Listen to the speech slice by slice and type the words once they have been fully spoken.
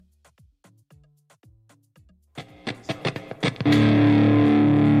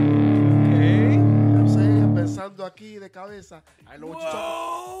cabeza. I know what you're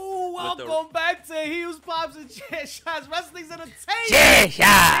talking about. Welcome back to Heels, Pops, and Chair Shots. Wrestling's Entertainment Chair Shots.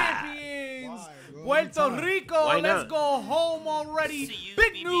 Champions. Puerto Rico, let's go home already.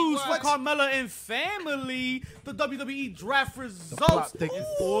 Big news for Carmella and family. The WWE draft results.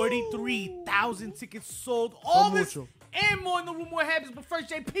 43,000 tickets sold. All this and more in the room where happens. But first,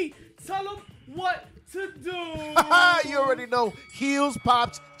 JP, tell them what to do. You already know. Heels,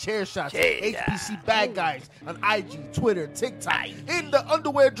 Pops, Chair Shots. HBC Bad Guys on IG, Twitter, TikTok. In the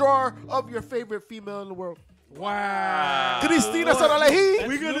underwear drawer of your favorite female in the world. Wow. Cristina Saralehi.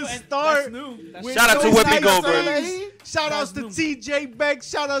 We're going to start. Shout out to Whippy Goldberg. Shout outs to TJ Beck.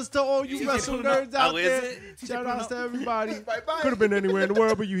 Shout outs to all you wrestle nerds out there. Shout outs to everybody. Could have been anywhere in the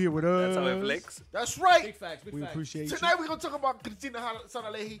world, but you here with us. That's how it flicks. That's right. Big facts. We appreciate you. Tonight we're going to talk about Cristina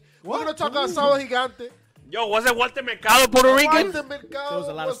Saralehi. We're going to talk about Sábado Gigante. Yo, wasn't Walter Mercado Puerto Rican? Walter Mercado there was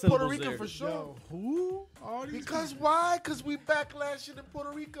a lot of Puerto syllables Rican there. for sure. Yo, who are these Because why? Because we backlashing in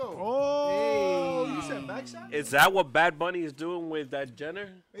Puerto Rico. Oh, you said backshot? Is that what Bad Bunny is doing with that Jenner?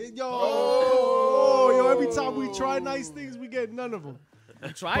 Yo, every time we try nice things, we get none of them. We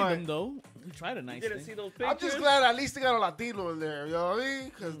tried them, though. We tried a nice Didn't thing. see those pictures. I'm just glad at least they got a Latino in there. You know what I mean?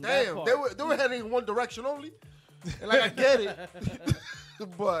 Because damn, they were heading in one direction only. And like I get it.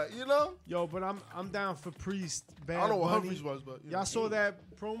 But, you know. Yo, but I'm down for Priest. Bad I don't know what Bunny. Humphries was, but. Y'all saw that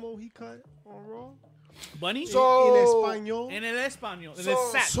promo he cut on Raw? Bunny? So, in español. En el español. En So,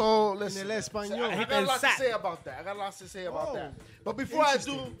 el sat. so listen. En el español. I got a lot to say about that. Oh, But before I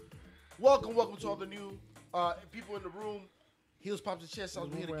do, welcome to all the new people in the room. Heels, Pops, and Chest. I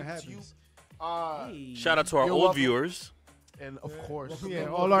was here to give it to you. Shout out to our old viewers. And of course. Yeah,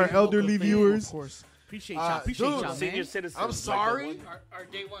 all our elderly viewers. Of course. Appreciate y'all, man. Senior citizens. I'm sorry. Our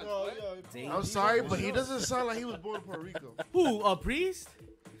day one. I'm sorry, but he doesn't sound like he was born in Puerto Rico. Who? A priest?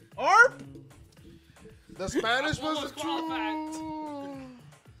 Or? The Spanish was qualified.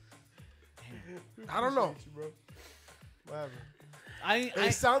 I don't know. Whatever.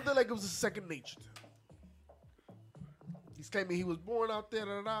 It sounded like it was a second nature. He's claiming he was born out there.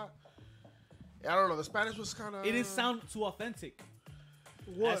 I don't know. The Spanish was kind of. It didn't sound too authentic.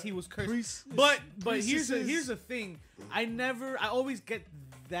 What? As he was cursed. Priest- but Priest here's is- the thing. I always get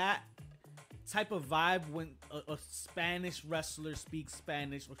that type of vibe when a Spanish wrestler speaks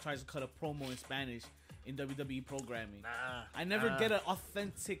Spanish or tries to cut a promo in Spanish in WWE programming. I never get an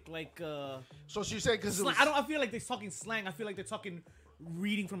authentic So she said because I feel like they're talking slang. I feel like they're talking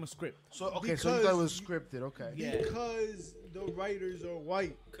reading from a script. So okay, so you thought it was scripted, okay? Yeah. Because the writers are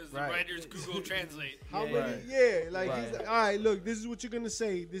white. Because the writers Google Translate. How many? Yeah, like, he's like, all right, look, this is what you're gonna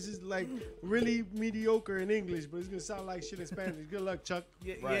say. This is like really mediocre in English, but it's gonna sound like shit in Spanish. Good luck, Chuck.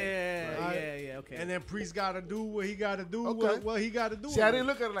 Yeah, okay. And then Priest gotta do what he gotta do. Okay. What he gotta do. See, I didn't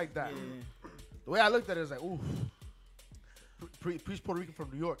look at it like that. The way I looked at it is like, ooh, Priest Puerto Rican from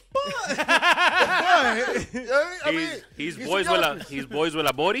New York. He's boys with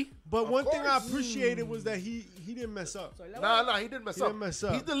la body. But one thing I appreciated was that he didn't mess up. Nah, he didn't mess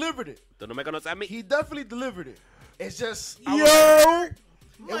up. He delivered it. Tú no me conoces a mí. He definitely delivered it. It's just Yo, it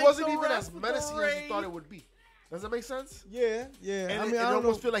wasn't even as menacing as you thought it would be. Does that make sense? yeah. And I mean, I I don't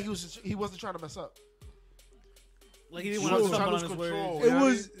almost know. feel like he wasn't trying to mess up. Like he didn't He want to was stumble trying on to his control. words. It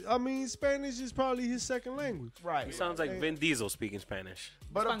was. I mean, Spanish is probably his second language. Right. He sounds like Vin Diesel speaking Spanish.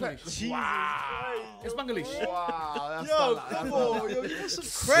 But Spanglish. wow. It's Spanglish. Wow. That's Yo, not come on, yo, give us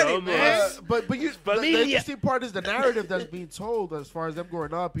some credit, man. But the Familia. interesting part is the narrative that's being told as far as them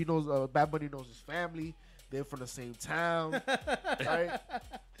growing up. He knows Bad Bunny knows his family. They're from the same town, right?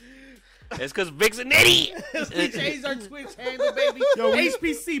 It's because Vic's an idiot. DJ's our Twitch handle, baby. Yo,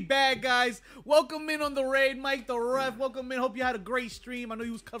 HPC Bad Guys. Welcome in on the raid, Mike the Ref. Welcome in. Hope you had a great stream. I know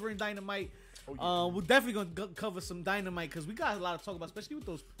you was covering Dynamite. We're definitely gonna cover some Dynamite because we got a lot to talk about, especially with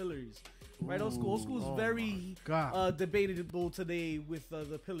those pillars. Right, old school is very debatable today with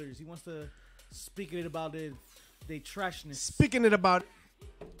the pillars. He wants to speak it about it. They trashness. Speaking it about.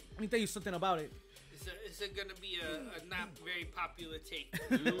 Let me tell you something about it. Is it gonna be a not very popular take?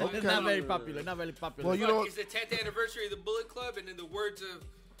 Not very popular. Not very popular. Well, you know, It's the 10th anniversary of the Bullet Club, and in the words of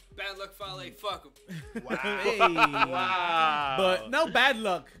Bad Luck Fale, fuck him. Hey. Wow. But no bad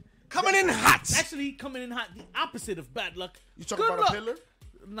luck. Coming in hot. Actually, coming in hot. The opposite of bad luck. you talking Good about luck. a pillar?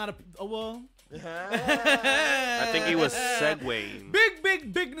 Not a. Oh, well. I think he was segueing.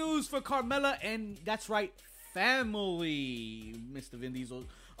 Big news for Carmella, and that's right, family, Mr. Vin Diesel.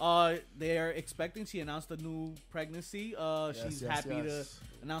 They are expecting. She announced a new pregnancy. She's happy to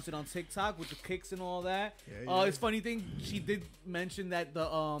announce it on TikTok with the kicks and all that. It's funny thing. She did mention that the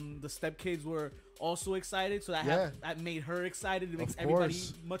stepkids were also excited. So that made her excited. It makes everybody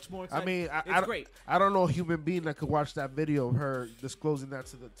much more excited. I mean, it's great. I don't know a human being that could watch that video of her disclosing that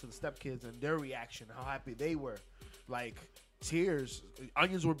to the stepkids and their reaction, how happy they were, like tears,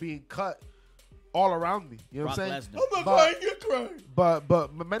 onions were being cut all around me. You know what I'm saying? Lesnar. I'm not crying, you're crying.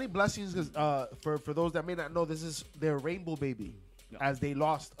 But many blessings, because for those that may not know, this is their rainbow baby, as they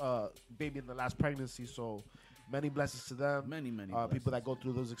lost baby in the last pregnancy. So many blessings to them. Many people that go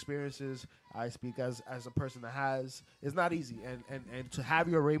through those experiences. I speak as a person that has. It's not easy, and to have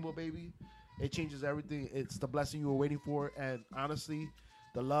your rainbow baby, it changes everything. It's the blessing you were waiting for, and honestly,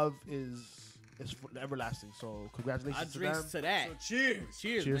 the love is everlasting. So congratulations to them. To that. So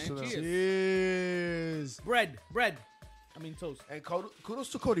cheers, man. to them. Cheers. Bread. I mean toast. And kudos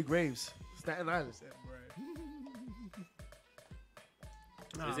to Cody Graves, Staten Island.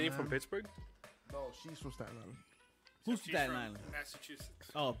 Isn't he from Pittsburgh? No, she's from Staten Island. Who's She's Staten from Island?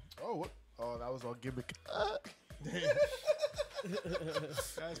 Massachusetts. Oh, What? Oh, that was all gimmick.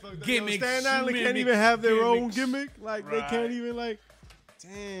 Gimmick, Staten Island can't schmimmick, even have their own gimmicks. gimmick. Like they can't even like.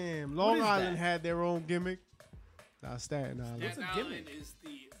 Damn, Long is Island that? had their own gimmick. Now Staten Island. Staten a Island gimmick? is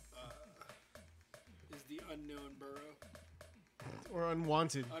the unknown borough, Or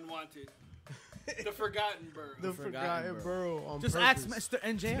unwanted. unwanted, the forgotten borough. The forgotten borough on just purpose. ask Mr.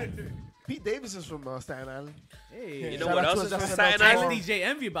 NJF. Pete Davis is from Staten Island. Hey, You know Shout what out else to is from us, Staten Justin Island? DJ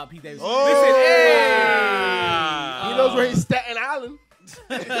Envy about Pete Davis. Oh. Listen, He knows where he's Staten Island.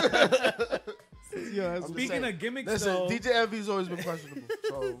 Yeah, that's Speaking of gimmicks, Listen, though, DJ Envy's always been questionable,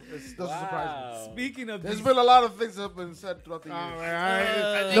 so it doesn't surprise me. speaking of There's these- been a lot of things that have been said throughout the years. all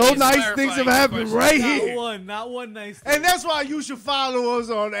right. think No he's nice clarifying things have the happened question. right not here. not one nice thing. And that's why you should follow us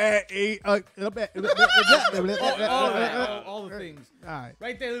on all the things. All right.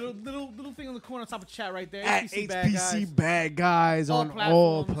 Right there, little thing on the corner on top of chat right there. At HPC Bad Guys. HPC Bad Guys All on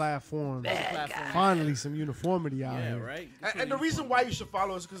all platforms. platforms. Finally, some uniformity out Yeah, here. right. And the reason why you should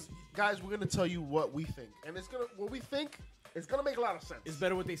follow us because, guys, we're gonna tell you what we think, and what we think is gonna make a lot of sense. It's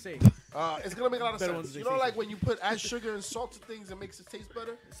better what they say. It's gonna make a lot of Better sense. ones You they know, say. like when you add sugar and salt to things, it makes it taste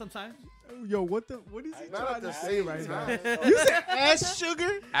better. Sometimes. Yo, what is he Not trying at the to say same right now? time. You said ash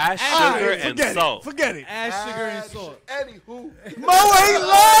sugar? Ash, All sugar, right, and forget salt. it. Forget it. Add sugar and salt. Anywho, Mo ain't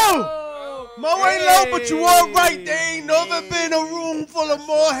low. Oh, Mo ain't low, but you all right. There ain't never been a room full of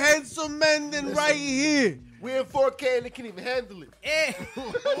more handsome men than right here. we're in 4K and they can't even handle it.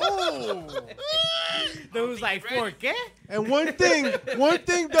 There was like 4K. And one thing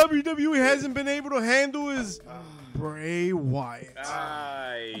WWE hasn't been able to handle is Bray Wyatt.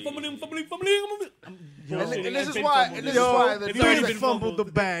 Aye. And this is why. And this is why. The It's news already Big been fumbled the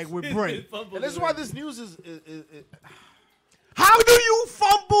fumbled. bag with Bray. and this is why this news is How do you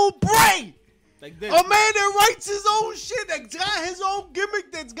fumble Bray? Like A this. man that writes his own shit, that's got his own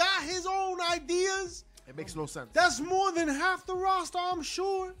gimmick, that's got his own ideas. it makes no sense. That's more than half the roster, I'm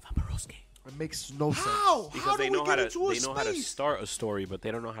sure. It makes no sense. How? How Because do they we know get how into a to space? start a story, but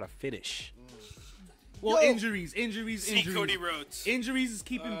they don't know how to finish. Well, Yo. injuries. See Cody Rhodes. Injuries is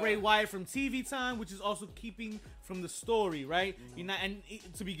keeping Bray Wyatt from TV time, which is also keeping from the story, right? You're not, and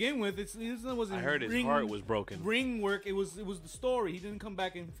to begin with, it wasn't. I heard his heart was broken. Ring work. It was the story. He didn't come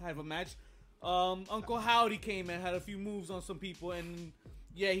back and have a match. Uncle Howdy came and had a few moves on some people, and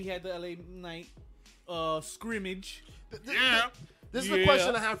yeah, he had the LA Knight scrimmage. This is the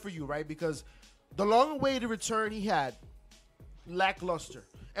question I have for you, right? Because the long-awaited return he had, lackluster,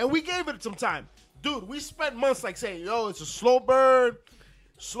 and we gave it some time, dude. We spent months like saying, "Yo, it's a slow burn,"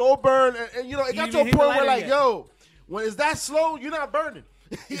 and you know, it He got to a even hit the point where lighter like, yet. "Yo, when it's that slow, you're not burning."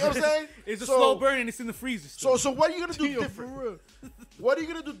 You know what I'm saying? It's a slow burn, and it's in the freezer. So Still. what are you gonna do Yo, for different? real. What are you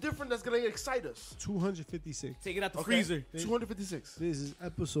gonna do different that's gonna excite us? 256. Take it out the Okay. freezer. 256. This is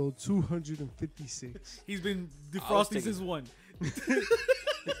episode 256. He's been I was defrosting thinking- since one.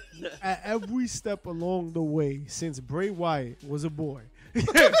 At every step along the way, since Bray Wyatt was a boy, we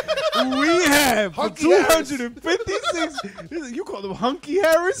have for Hunky Harris. 256. You call him Hunky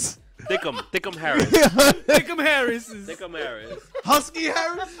Harris? Thickum Harris. Thickum Harris is. Thickum Harris. Husky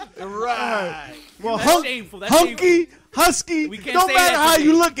Harris? Right. Well, That's shameful. That's Hunky, Husky, We can't no say matter that how today.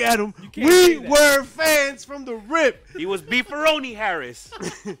 you look at him, can't say we that. were fans from the rip. He was Beefaroni Harris.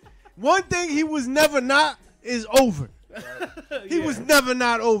 One thing he was never not is over. He was never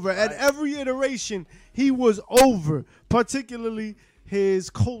not over. At every iteration, he was over, particularly his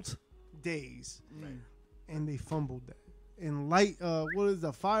Colt days. And they fumbled that. And light, what is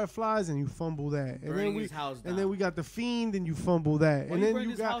the Fireflies, and you fumble that. And Burning then his house and then down. we got the Fiend, and you fumble that. Why and you then burned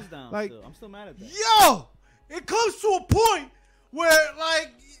you his got house down like, still? I'm still mad at that. yo, it comes to a point where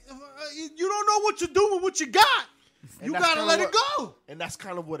like you don't know what to do with what you got. And You that's gotta kinda let it go. And that's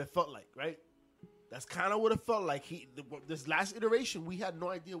kind of what it felt like, right? That's kind of what it felt like. This last iteration, we had no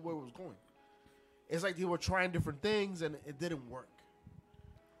idea where it was going. It's like they were trying different things and it didn't work.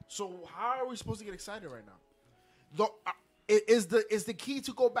 So how are we supposed to get excited right now? Is the key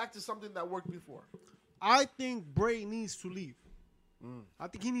to go back to something that worked before? I think Bray needs to leave. I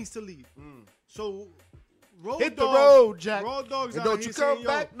think he needs to leave. So, hit the road, Jack. Road Dogg's and out don't here you come saying,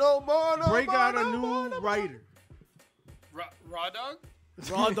 back no more. No Bray more, got a no new more, no more. writer. Raw Dog?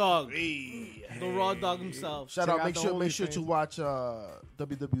 Raw Dog. Hey. The Raw Dog himself. Shout Check out! out the Make sure to OnlyFans. watch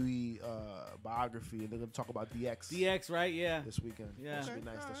WWE biography, and they're gonna talk about DX. DX, right? Yeah. This weekend. Yeah. That should be Okay,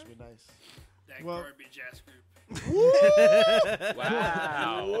 nice. That alright. should be nice. That Well- garbage ass group.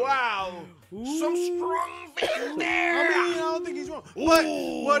 Wow. Wow. Some strong feeling there. I mean, I don't think he's wrong. But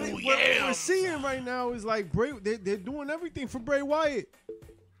what we're seeing right now is like Bray. They're doing everything for Bray Wyatt.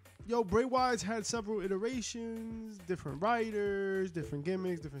 Yo, Bray Wyatt's had several iterations, different writers, different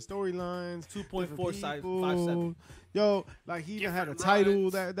gimmicks, different storylines. 2.4 size, people. 5'7". Yo, like he even had a Different title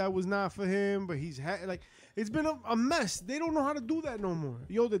runs. that was not for him, but he's had like it's been a mess. They don't know how to do that no more.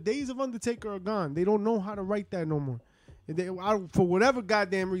 Yo, the days of Undertaker are gone. They don't know how to write that no more. And for whatever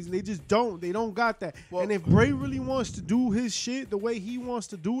goddamn reason, they just don't. They don't got that. Well- and if Bray really wants to do his shit the way he wants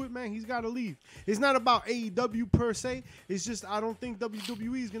to do it, man, he's got to leave. It's not about AEW per se. It's just I don't think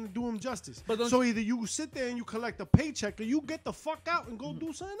WWE is going to do him justice. But don't So either you sit there and you collect a paycheck or you get the fuck out and go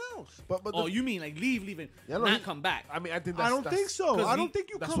do something else. But Oh, you mean like leave and Yeah, no, not he- come back? I mean, I think I don't think so. 'cause I he- don't think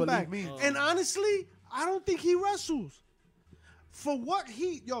you that's come what back. leave means. And honestly, I don't think he wrestles. For what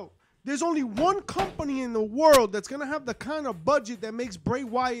there's only one company in the world that's gonna have the kind of budget that makes Bray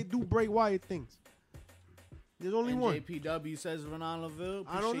Wyatt do Bray Wyatt things. There's only one. NJPW says Renan Laville.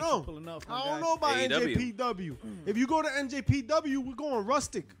 I don't Appreciate know. you pulling up, my I don't guy. know about AEW. NJPW. If you go to NJPW, we're going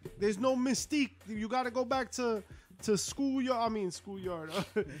rustic. There's no mystique. You got to go back to schoolyard.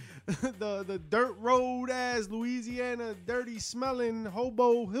 the dirt road ass Louisiana dirty smelling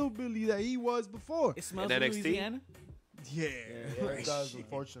hobo hillbilly that he was before. It smells And like NXT? Louisiana. Yeah. Yeah, it does,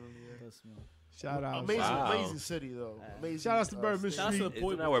 unfortunately. Yeah. It does smell. Shout out. Amazing, Wow. amazing city though. Amazing. Shout outs to Bourbon Shout out to Street. the Isn't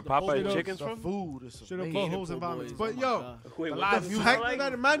boy that where the Popeye boy- Chicken's The from? food is Should have amazing. put Hated holes and poor vomits. boys. But Oh my yo, God. Wait, The what live does it view smell fact like? of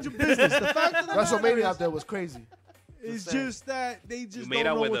that, mind your business. The fact of the matter WrestleMania is, out there was crazy. it's saying. just that they just made don't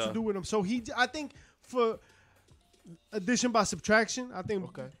out know with what a- to do with him. So I think for addition by subtraction, I think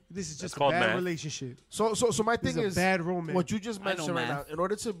Okay. this is just a called bad math. relationship. So my This thing is a is bad romance. what you just I know mentioned right now. math. In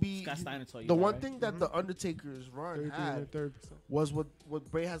order to be Scott Steiner told you the that, one right? thing that the Undertaker's run 33 had and 30%. was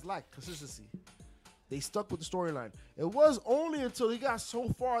what Bray has lacked, consistency. They stuck with the storyline. It was only until they got so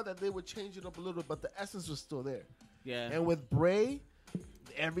far that they would change it up a little, but the essence was still there. Yeah. And with Bray,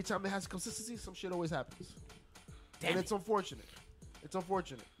 every time it has consistency, some shit always happens. Damn and it. it's unfortunate. It's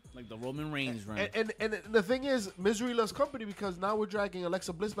unfortunate. Like the Roman Reigns run. And the thing is, misery loves company because now we're dragging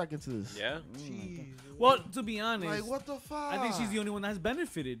Alexa Bliss back into this. Yeah. Jeez. Well, to be honest, Like, what the fuck? I think she's the only one that has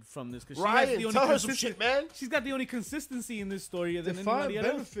benefited from this because she has Ryan, the only tell her some consistent- shit, man. She's got the only consistency in this story than Define anybody else.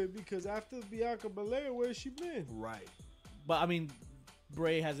 benefit because after Bianca Belair, where's she been? Right. But I mean,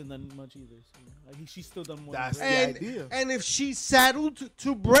 Bray hasn't done much either. So, like, she's still done more. That's than the Bray. idea. And if she's saddled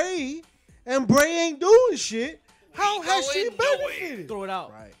to Bray and Bray ain't doing shit, how has she going nowhere. benefited? Throw it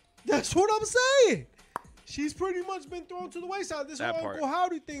out. Right. That's what I'm saying. She's pretty much been thrown to the wayside. This That whole part. Uncle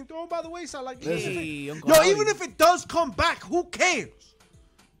Howdy thing, thrown by the wayside. Like, Listen. Hey, Uncle yo, Howdy. even if it does come back, who cares?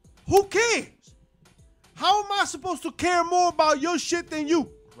 Who cares? How am I supposed to care more about your shit than you?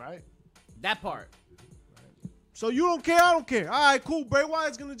 Right. that part. So you don't care, I don't care. All right, cool. Bray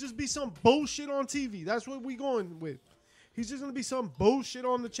Wyatt's gonna just be some bullshit on TV. That's what we going with. He's just gonna be some bullshit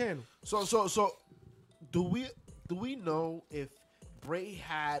on the channel. So do we know if Bray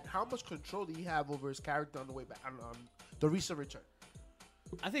had how much control did he have over his character on the way back on the recent return?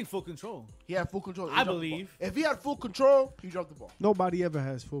 I think full control. He had full control. He I dropped the believe. ball. If he had full control, he dropped the ball. Nobody ever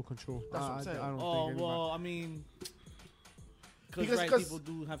has full control. That's what I'm saying. I don't Oh think well, I mean, Because- right 'cause- people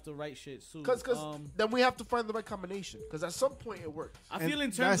do have to write shit soon. Because then we have to find the right combination. Because at some point it works. I and feel in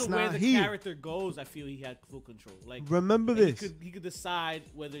terms that's of where not the here. character goes, I feel he had full control. Like Remember like, this. he could decide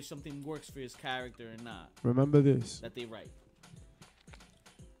whether something works for his character or not Remember this. that they write.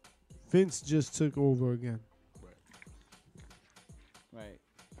 Vince just took over again. Right.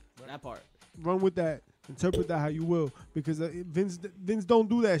 That part. Run with that. Interpret that how you will. Because Vince don't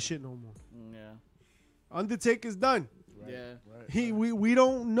do that shit no more. Yeah. Undertaker's done. Yeah. We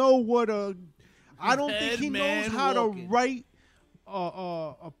don't know what I don't think he Dead knows man how walking. to write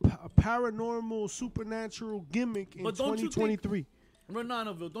a paranormal supernatural gimmick in But don't you think- 2023.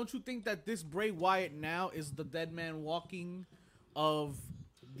 Renanville, don't you think that this Bray Wyatt now is the dead man walking of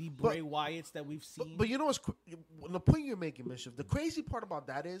the Bray Wyatts that we've seen. But you know what's the point you're making, Mischief? The crazy part about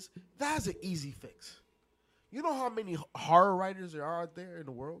that is that's an easy fix. You know how many horror writers there are out there in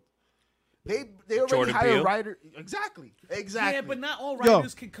the world? They already Jordan hire Peele? writer. Exactly. Yeah, but not all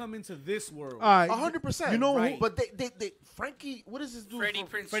writers can come into this world. 100%. You know, right. But they Frankie, what is this dude? Freddie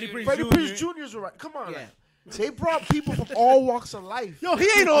Prinze Freddie Jr. Prinze Freddie Jr. Prinze Jr. is right. Come on, Yeah. man. They brought people from all walks of life. Yo, he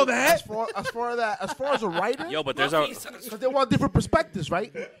ain't all that. As far as a writer, Yo, but there's a because they want different perspectives,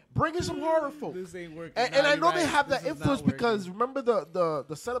 right? Bring in some horror folk. This ain't working. And Nah, I you're know they right. have This that is not influence working. because remember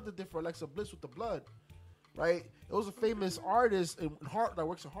the setup they did for Alexa Bliss with the blood, right? It was a famous artist that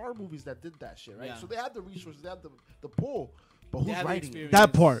works in horror movies that did that shit, right? Yeah. So they have the resources, they have the pull, but They who's have the writing it? experience.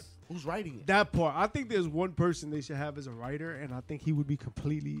 That part. Who's writing it? That part. I think there's one person they should have as a writer, and I think he would be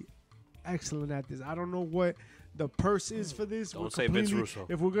completely excellent at this. I don't know what the purse is for this. Don't We're say Vince completely- Russo.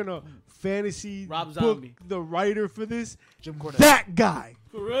 If we're gonna fantasy Rob book Zombie. the writer for this, Jim Cornette. that guy.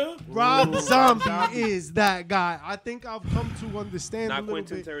 For real? Rob Zombie is that guy. I think I've come to understand not a little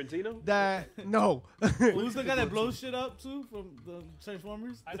Quentin bit Tarantino. that no. Who's the guy that blows shit up too from the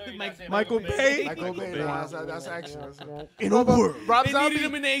Transformers? I know you're not saying Michael Bay. Michael Bay. That's action. In a world. Rob They Zombie. needed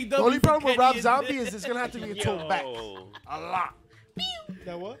him in AEW The only for problem with Kenny Rob and- Zombie is it's gonna have to get toned back Yo. a lot.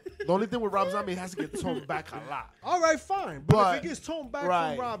 That what? The only thing with Rob Zombie, it has to get toned back a lot. All right, fine. But But- if it gets toned back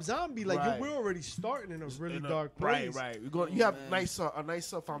right. from Rob Zombie, like Right. we're already starting in a really In a- dark place. Right. You have a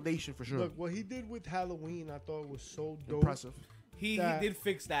nice foundation for sure. Look, what he did with Halloween, I thought was so dope. Impressive. He That- did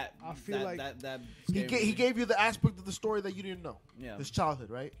fix that. I feel that, like that He scary gave you the aspect of the story that you didn't know. Yeah. His childhood,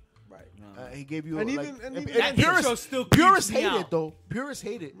 right? Right. movie. He gave you And like, even- and even- That intro purists, still creeps purists me hate out. it though. Purists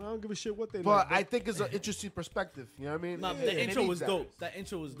hate it. I don't give a shit what they But like. I think it's an interesting perspective. You know what I mean? No, And the it intro needs was that. dope. That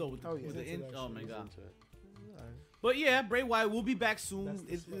intro was dope. Oh, yeah. With the Listen to that oh shit. my god. Alright. But yeah, Bray Wyatt will be back soon.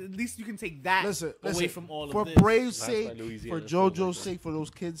 At least you can take that Listen, away from all for of this. Bray's That's sake, why for Louisiana feels JoJo's like sake, for those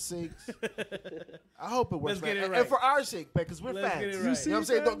kids' sakes. I hope it works, Let's get man. it And right. for our sake, man, because we're Let's fans. get it You right. know what I'm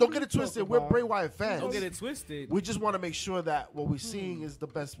saying? man, Don't get it we talk twisted. We're about- Bray Wyatt fans. Don't get it twisted. We just want to make sure that what we're seeing is the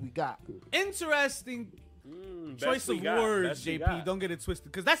best we got. Interesting Best choice we of got, words, best we JP. got. Don't get it twisted,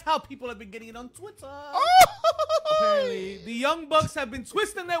 because that's how people have been getting it on Twitter. Oh! Apparently, the Young Bucks have been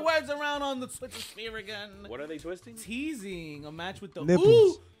twisting their words around on the Twitter sphere again. What are they twisting? Teasing a match with the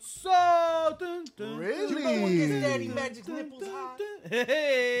Nipples. Really? Magic's nipples hot.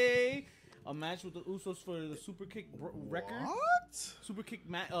 Hey, a match with the Usos for the Super Kick record. What? Super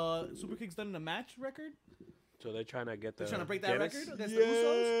Kick's done in a match record. So they're trying to get the. They're trying to break that Guinness? record against the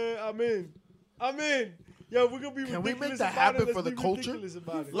Usos. Yeah, I'm in. Yo, we're gonna be Can we ridiculous make that about happen it. Let's for the be culture? ridiculous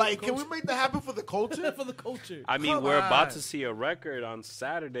about it. Like, can we make that happen for the culture? For the culture. I mean, Come we're about on. to see a record on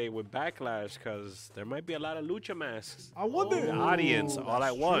Saturday with Backlash because there might be a lot of lucha masks. I wonder. The audience Ooh, all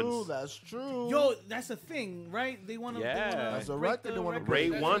at that's once. True, that's true. Yo, that's a thing, right? They want to. Yeah. That's a break record the they wanna record. break. Ray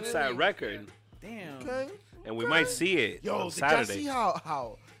That's wants that really- record, Damn. Okay. and we might see it Yo, on did y'all Saturday. see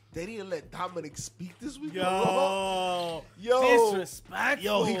how they didn't let Dominic speak this week? bro? Yo, Yo, disrespectful.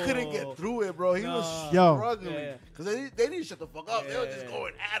 yo, he couldn't get through it, bro. He Nah. was Yo. struggling Yeah. because they didn't shut the fuck up. They were just Yeah.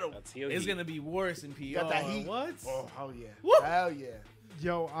 going at him. That's heel It's heat. gonna be worse in PR. Got that heat. What? Oh, hell yeah, Woo. hell yeah.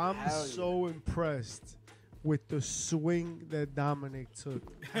 Yo, I'm Hell so impressed with the swing that Dominic took.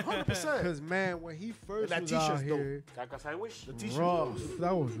 100%. Because man, when he first that was out t-shirt's dope. here, Caca sandwich? The t-shirt. rough. This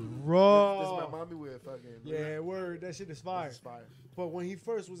That was is my rough. mommy with fucking. Yeah, word. That shit is fire. This is fire. But when he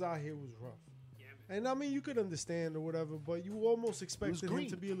first was out here, it was rough. And I mean, you could understand or whatever, but you almost expected him green.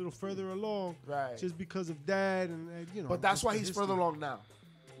 to be a little further along, Right. just because of that, and you know. But that's just why the he's history. further along now.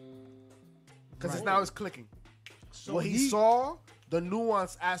 Because Right. now it's clicking. So What he saw, the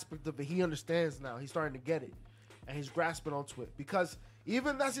nuance aspect of it, he understands now. He's starting to get it. And he's grasping onto it. Because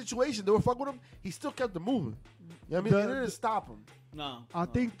even in that situation, they were fucking with him, he still kept it moving. You know what I mean? They didn't stop him. No. I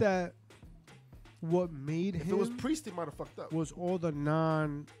think that what made If him it was Priest, he might have fucked up. was all the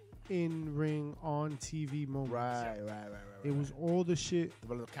non-in-ring on TV moments. Right. It was all the shit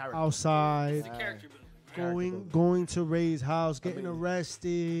Develop a character. outside, It's a character builder. going to Ray's house, getting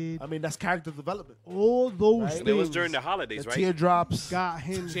arrested, I mean, that's character development. all those Right. things. It was during the holidays, The right? teardrops. got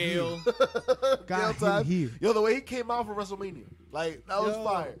him Jail. here. Got Jail him time. here. Yo, the way he came out for WrestleMania. Like, that was Yo.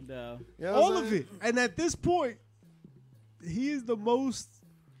 fire. No. You know what All I'm of saying? it. And at this point, he is the most.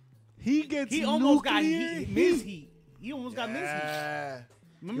 He gets. He almost got nuclear Miz heat. He almost got Miz heat. Yeah.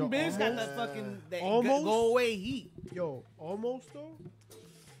 Remember, Yo, Miz got almost. that fucking that Almost. go away heat. Yo, almost though.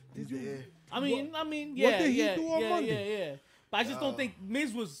 Did you? Yeah. I mean, yeah, did he yeah, do on yeah, Monday? yeah. But I just don't think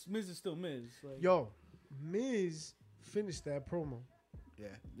Miz is still Miz. Like, Yo, Miz finished that promo Yeah.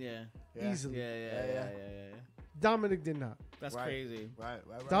 yeah, Yeah. easily. yeah. Dominic did not. That's Right. crazy. Right.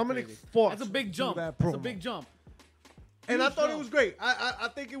 Dominic Crazy. fought. That's a big through jump. That That's promo. a big jump. And I thought it was great. I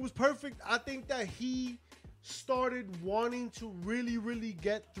think it was perfect. I think that he started wanting to really, really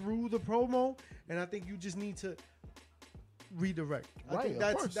get through the promo, and I think you just need to redirect. I Right,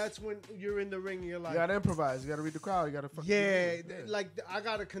 think that's when you're in the ring and you're like, You gotta improvise. You gotta read the crowd. You gotta fucking like I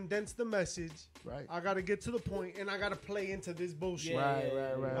gotta condense the message. Right. I gotta get to the point, and I gotta play into this bullshit. Right.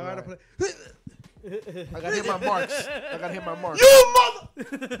 I gotta play. I gotta hit my marks. I gotta hit my marks. You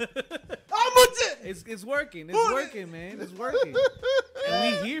mother! I'm a dick. It's working. It's working, man. It's working.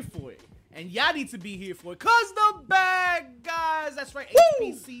 And we here for it. And y'all need to be here for it. Cause the bad guys, that's right,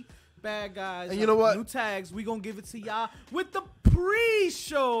 HPC bad guys. And you know what? New tags, we gonna give it to y'all with the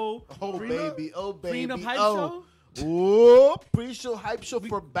pre-show. Oh baby. Prenup hype show. Ooh, pre-show hype show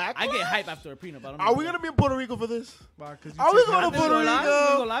for back. I get hype after a prenup. Are we gonna be in Puerto Rico for this? Why, Are we going to We Puerto go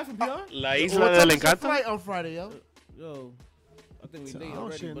Rico? live from PR? La Isla What del time is the Encanto. flight on Friday, yo? Yo, I think we I late don't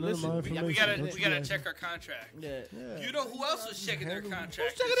already. share But none of my listen, We information. gotta check our contract. yeah. You know who else was checking their contract?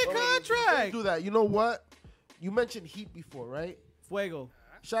 Who's checking their contract? Do that. You know what? You mentioned Heat before, right? Fuego.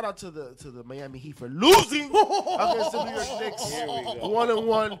 Shout out to the Miami Heat for losing against the New York Knicks.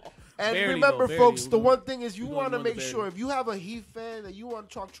 1-1. And Barely, remember, though, folks, barely. the one thing is you We're want to going to make sure if you have a Heat fan that you want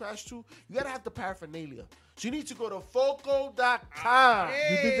to talk trash to, you got to have the paraphernalia. So you need to go to foco.com.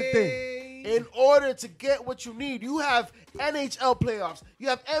 You did the thing. In order to get what you need. You have NHL playoffs. You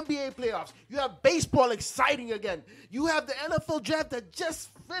have NBA playoffs. You have baseball exciting again. You have the NFL draft that just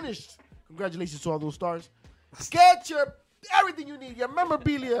finished. Congratulations to all those stars. Get your everything you need. Your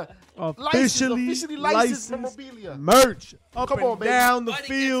memorabilia. Officially licensed licensed memorabilia. merch up Come and on, baby. down the But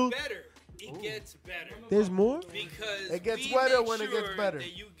field. it gets better. It gets better. There's more? Because It gets we better make when it gets sure better.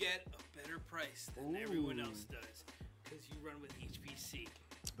 that you get a better price than everyone else does. Because you run with HPC.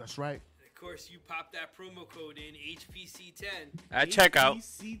 That's right. And of course, you pop that promo code in HPC10. At checkout.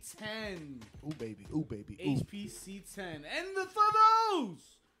 HPC10. Ooh, baby. Ooh, baby. Ooh. HPC10. And for those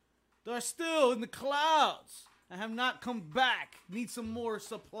that are still in the clouds and have not come back, need some more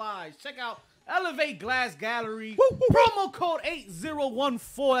supplies, check out Elevate Glass Gallery. Promo code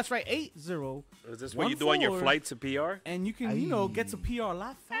 8014. That's right, 80. Is this what you do on your flight to PR? And you can, get to PR a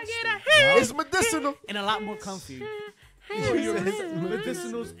lot faster. It's medicinal. And a lot more comfy. For your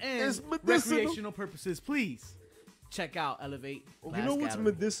medicinals and It's medicinal. recreational purposes. Please check out Elevate Glass You know what's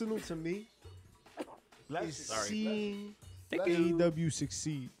Gallery. medicinal to me? Is seeing Bless you. AEW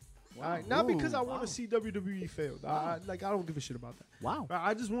succeed. All right? Not because I want to see WWE fail. I don't give a shit about that. Wow. Right?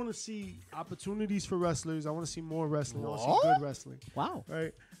 I just want to see opportunities for wrestlers. I want to see more wrestling. I want to What? see good wrestling. Wow.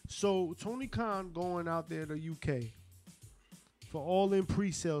 Right? So Tony Khan going out there to UK for All In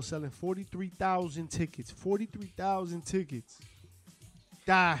pre-sale, selling 43,000 tickets. 43,000 tickets.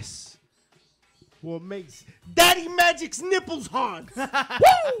 That's what makes Daddy Magic's nipples hard. Woo!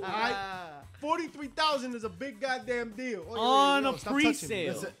 All right? 43,000 is a big goddamn deal. Oh, On a stop touching me.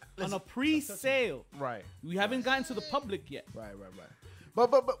 pre-sale. Listen, On a pre-sale. Right. We haven't gotten to the public yet. Right.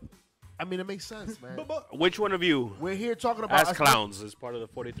 But, I mean, it makes sense, man. But Which one of you, We're here talking about as clowns, is part of the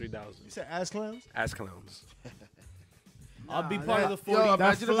 43,000? you said ass clowns? As clowns. I'll be Nah, part that- of the Yo, 40.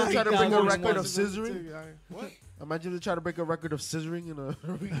 imagine if they try to break a 40,000 record of ones. scissoring. What? Imagine if they try to break a record of scissoring in a.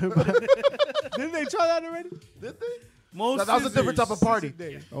 Didn't they try that already? Did they? Most That was a different type of party.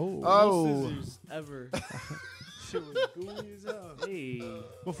 Oh. Oh. scissors ever. Shit was gooey as hell. Hey.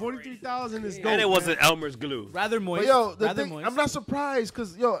 But 43,000 is dope. And it man. wasn't Elmer's glue. Rather moist. But yo, the Rather thing, moist. I'm not surprised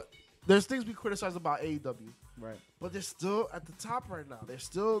because there's things we criticize about AEW, Right. but they're still at the top right now. They're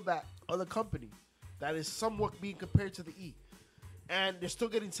still that other company that is somewhat being compared to the E, and they're still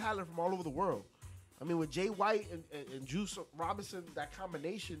getting talent from all over the world. I mean, with Jay White and Juice Robinson, that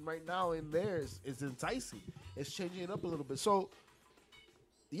combination right now in there is enticing. It's changing it up a little bit. So,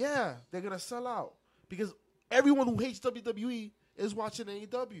 yeah, they're gonna sell out because everyone who hates WWE is watching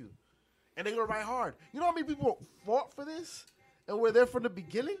AEW, and they're gonna ride hard. You know how many people fought for this and were there from the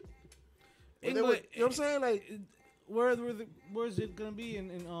beginning? When they were- you know what I'm saying? Like Where is it gonna be in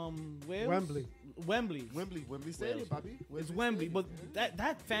Wales? Wembley. Wembley. Wembley Stadium, Bobby. It's Wembley, but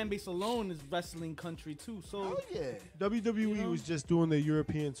that fan base alone is wrestling country too. So Oh yeah. WWE was just doing the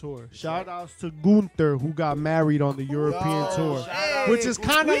European tour. Shout outs to Gunther, who got married on the European tour. shout Which out. is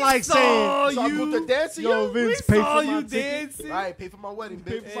kind of We like saw saying, So I you. put the dancing, yo, yo. Vince, We pay saw for my you ticket. dancing. All right, pay for my wedding,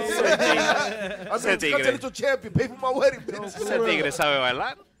 bitch. Hey. I'm Ese a tigre. continental champion. Pay for my wedding, bitch. Ese tigre sabe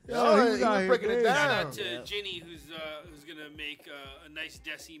bailar. Yo, he was out was here breaking it crazy. Shout down. out to Ginny, who's gonna make a nice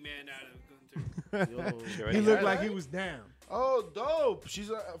Desi man out of Gunther. He looked like he was down. Oh, dope. She's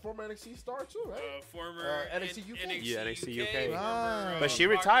a former NXT star, too, right? Former NXT UK. Yeah, NXT UK. Right. But she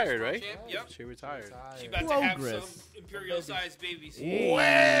retired, right? Yep. She retired. She about to have Progress. some imperial-sized babies.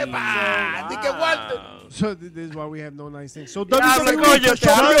 So this is why we have no nice things. So She's like, WWE,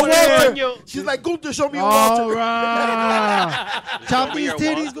 show me a Walter. She's like, Gunther, show me a Walter. all right. Chop these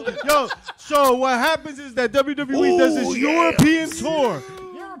titties. Yo, so what happens is that WWE does this European tour.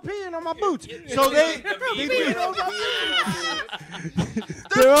 European on my boots. So they're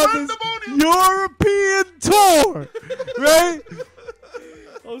on this European tour, right?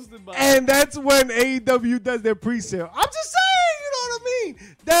 Hosted by. And that's when AEW does their pre-sale. I'm just saying, you know what I mean?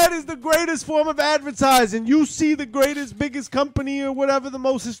 That is the greatest form of advertising. You see the greatest, biggest company or whatever, the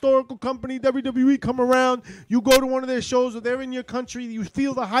most historical company, WWE, come around. You go to one of their shows or they're in your country. You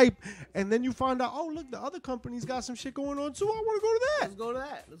feel the hype. And then you find out, oh, look, the other company's got some shit going on too. I want to go to that. Let's go to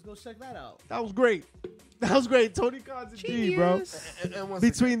that. Let's go check that out. That was great. That was great. Tony Khan's a G, bro. And once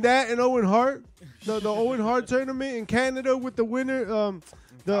Between that and Owen Hart, the Owen Hart tournament in Canada with the winner,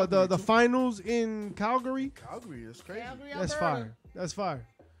 the finals in Calgary. Calgary is crazy. That's fire. That's fire.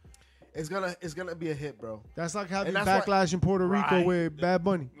 It's gonna be a hit, bro. That's like having And that's backlash in Puerto Rico Right. with Bad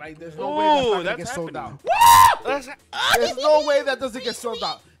Bunny. Like, there's no way that's not gonna that's get sold out. happening. There's no way that doesn't get sold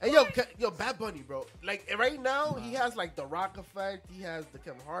out. And yo, Bad Bunny, bro. Like right now, he has like the Rock effect. He has the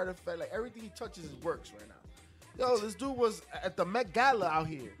Kevin Hart effect. Like everything he touches works right now. Yo, this dude was at the Met Gala out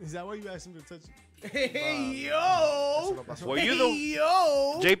here. Is that why you asked him to touch it? Hey, yo. Were you the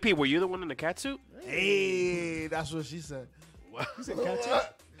Yo. JP? Were you the one in the cat suit? Hey, that's what she said. You said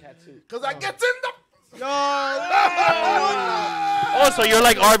cat Cause I get in the. Oh, so you're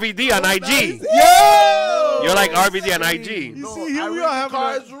like RVD on IG. Yo! You're like RVD on IG. You No, see, here I we read are the having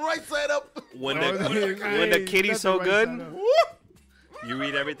cards right side up. When Hey, the kitty's so that's the right good, side up. you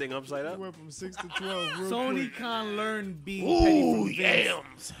read everything upside up. Went from 6 to 12. Real Tony quick. Khan learned being petty Ooh, from Vince,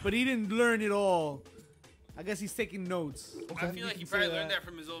 yams. but he didn't learn it all. I guess he's taking notes. I feel like he probably learned that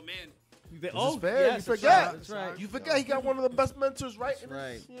from his old man. This is fair. yes, You that's forget. right, That's right. You forget he got one of the best mentors right. That's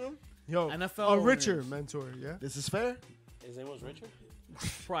right. You know? Yo, NFL a richer owners. mentor, yeah? This is fair. His name was Richard.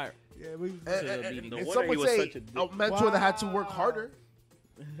 Prior. Yeah, we. And No some wonder he would was say such a dick. a mentor that had to work harder,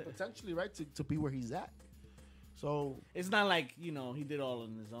 potentially, right, to be where he's at. So It's not like, he did all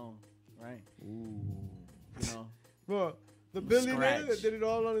on his own, right? You know. Bro, the billionaire scratch. that did it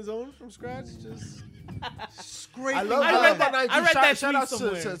all on his own from scratch, just scraping. I love I read that. that- I read that Shout tweet out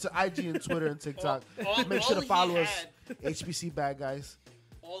somewhere. to IG and Twitter and TikTok. All- Make sure all to follow he us, HBC Bad Guys.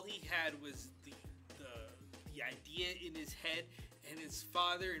 All he had was the idea in his head and his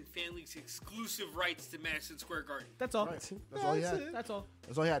father and family's exclusive rights to Madison Square Garden. That's all. Right. That's all he had. That's all.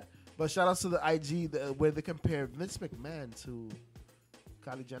 That's all he had. But shout out to the IG where they compare Vince McMahon to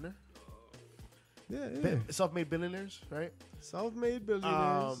Kylie Jenner. Yeah. Self-made billionaires, right? Self-made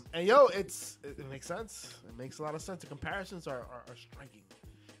billionaires. And yo, it makes sense. It makes a lot of sense. The comparisons are striking.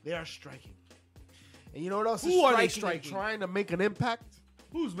 They are striking. And you know what else is Who are they striking? And striking? trying to make an impact?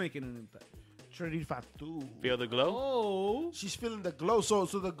 Who's making an impact? Trinity Fatu. Feel the glow. Oh. She's feeling the glow. So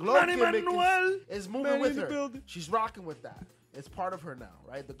the glow Manny gimmick Manuel. is moving Manny with in the her. building. She's rocking with that. It's part of her now,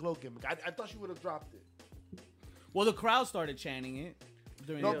 right? The glow gimmick. I thought she would have dropped it. Well, the crowd started chanting it.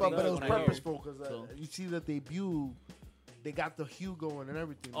 During No, the but it was when I heard. purposeful because So- you see the debut, they got the hue going and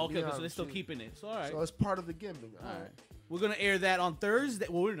everything. Okay, Neon so they're still shit. keeping it. So, all right. So it's part of the gimmick. All right. We're going to air that on Thursday.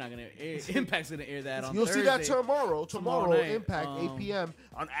 Well, we're not going to air. Impact's going to air that on You'll Thursday. see that tomorrow. Tomorrow Tomorrow, night. Impact, 8 p.m.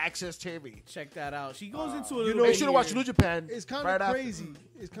 on Access TV. Check that out. She goes into a You little know, you bit should have watched here. New Japan. It's kind right of after. crazy.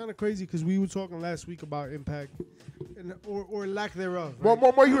 It's kind of crazy because we were talking last week about Impact, or lack thereof. Well,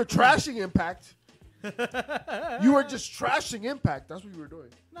 Right? more, you were trashing Impact. You were just trashing Impact. That's what you were doing.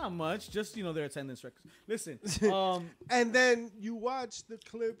 Not much. Just, their attendance records. Listen. And then you watch the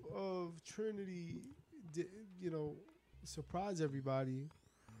clip of Trinity, surprise everybody,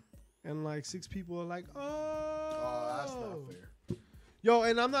 and like 6 people are like, "Oh, That's not fair. Yo,"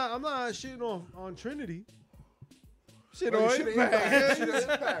 and I'm not shitting on Trinity. Shit Oh, on you should've Impact.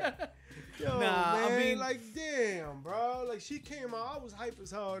 Impact. Yo, Nah, I man, mean- like, damn, bro. Like, she came out, I was hype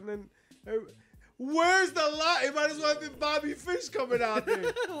as hell, and then, where's the line? It might as well have been Bobby Fish coming out there.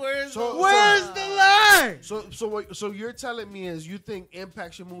 Where's Where's the line? So you're telling me is you think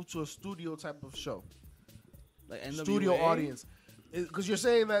Impact should move to a studio type of show, like NWA? studio audience, because you're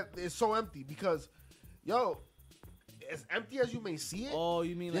saying that it's so empty. Because, yo, as empty as you may see it, Oh,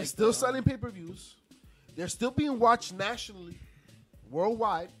 you mean they're like still the, selling pay-per-views. They're still being watched nationally,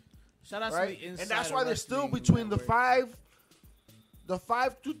 worldwide. Shout out Right, to the and Insider that's why they're still Wrestling between Network. the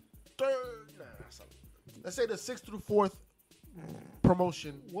 5 to third. Let's say the 6th through 4th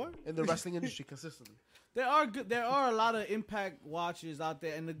promotion What? in the wrestling industry consistently. There are a lot of Impact watchers out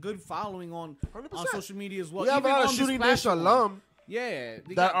there, and a good following on 100%. social media as well. We have a even lot of on this Shooting Dish platform. alum Yeah,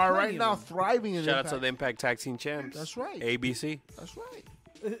 they that got are plenty right of now them. thriving in Shout out Impact. to the Impact Tag Team Champs. That's right. ABC. That's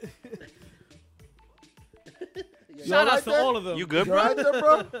right. Shout right out to there? all of them. You good, You bro? right there,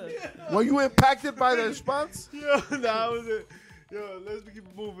 bro? Were you impacted by the response? Yo, that was it. Yo, let's keep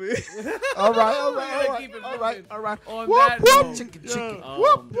it moving. All right, We're all right, all gonna right, keep it all right, moving. all right. On Whoop, that whoop, note, chicken, yo. chicken. Um,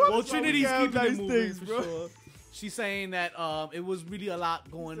 Whoop, whoop. well, That's why we Trinity's have keeping nice it moving things, for bro. sure. She's saying that it was really a lot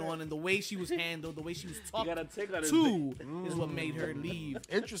going on, and the way she was handled, the way she was talked to, is what made her leave.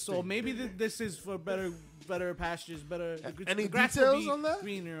 Interesting. So maybe this is for better pastures, better. Any the grass will details be on that?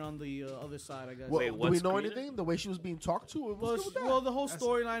 Greener on the other side, I guess. Well, Wait, do we what's know greener? anything? The way she was being talked to? Well, What's good with that? well, the whole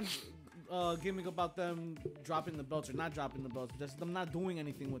storyline gimmick about them dropping the belts or not dropping the belts, just them not doing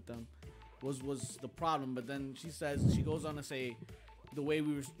anything with them, was the problem. But then she goes on to say, the way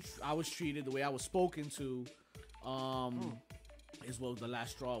I was treated, the way I was spoken to, is what the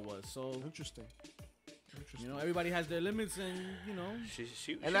last straw was. So Interesting. you know, everybody has their limits, and you know,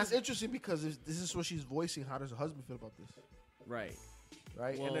 And that's interesting because this is what she's voicing. How does her husband feel about this? right.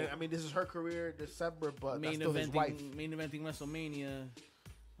 Right? Well, and then, I mean, this is her career, December, but that's Main still his wife. eventing WrestleMania.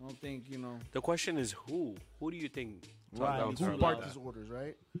 I don't think, you know. The question is who? Who do you think? Right. talked Who her barked like his that? orders,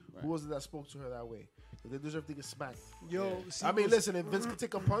 right? Who was it that spoke to her that way? They deserve to get smacked. Yo, see, I mean, listen, if Vince could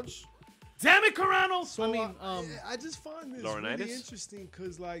take a punch, Damn it, Carano! So I mean, I just find this Laurinaitis? really interesting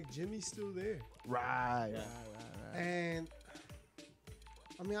because like Jimmy's still there, right. and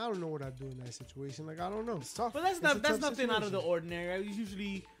I mean I don't know what I'd do in that situation. Like I don't know. It's tough. but It's a that's tough nothing out of the situation. ordinary. It's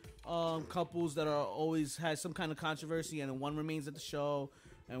usually couples that are always has some kind of controversy, and then one remains at the show,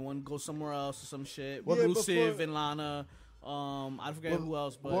 and one goes somewhere else or some shit. Well, Well, yeah, Rusev before- and Lana. I forget who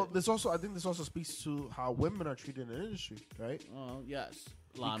else, but Well, I think this also speaks to how women are treated in the industry, right? yes,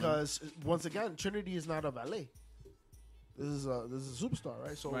 Lana. Because once again, Trinity is not a valet. This is a superstar,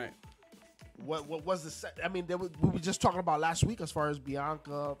 right? So, Right. what was the set? I mean, we were just talking about last week as far as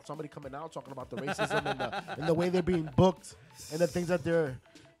Bianca, somebody coming out talking about the racism and the way they're being booked and the things that they're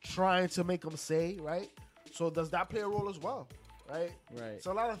trying to make them say, right? So does that play a role as well, right? Right. It's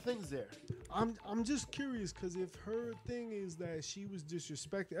a lot of things there. I'm just curious because if her thing is that she was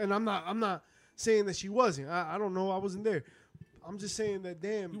disrespected, and I'm not saying that she wasn't. I don't know. I wasn't there. I'm just saying that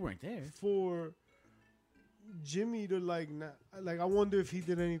damn, You weren't there. for Jimmy to like not like. I wonder if he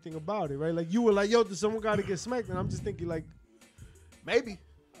did anything about it, right? Like you were like, yo, someone got to get smacked, and I'm just thinking like Maybe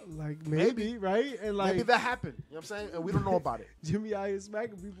maybe right, and like maybe that happened. You know what I'm saying? And we don't know about it. Jimmy out here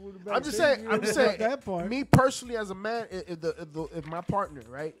smacking people in the back. I'm just saying. that part. Me personally, as a man, if my partner,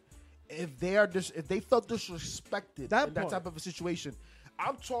 right, if they felt disrespected That in that part. type of a situation,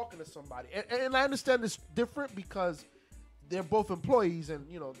 I'm talking to somebody, and I understand it's different because they're both employees, and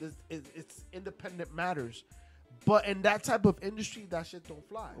you know, it's independent matters. But in that type of industry, that shit don't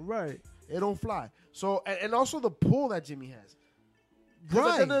fly. Right. It don't fly. So, and also the pull that Jimmy has. 'Cause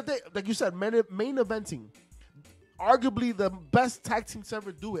at the end of the day, like you said, main eventing, arguably the best tag team to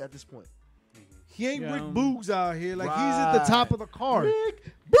ever do it at this point. He ain't Yeah. Rick Boogs out here. Like he's at the top of the card.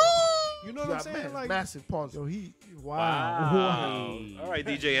 Rick Boogs! You know what I'm saying? Like massive pause. yo, he wow. Wow. All right,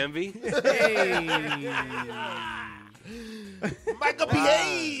 DJ Envy. Michael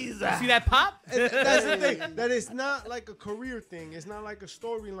Hayes. See that pop? That's the thing. That it's not like a career thing. It's not like a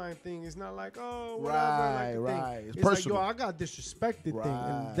storyline thing. It's not like oh whatever. Right. It's It's like personal. yo, I got disrespected thing, Right.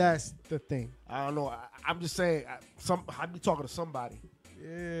 and that's the thing. I don't know. I'm just saying. I be talking to somebody.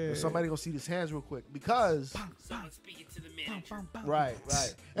 Yeah. Somebody gonna see his hands real quick because. Someone speaking to the manager. Right.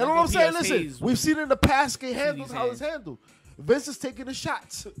 And Michael what I'm saying, P.S. listen, Hayes we've seen in the past get handled these how it's handled. Vince is taking the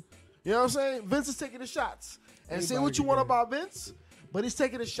shots. You know what I'm saying? Vince is taking the shots. And say Anybody what you can want get it. about Vince, but he's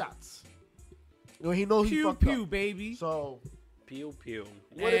taking the shots. You know, he knows he Pew fucked pew, up. baby. So Pew pew.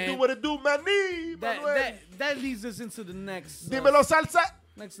 what it do, Manny? That leads us into the next Dímelo, salsa.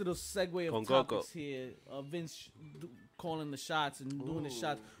 next little segue of Con topics Coco. here. Vince calling the shots and doing the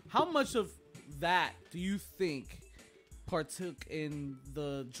shots. How much of that do you think partook in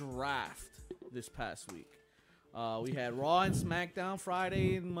the draft this past week? We had Raw and SmackDown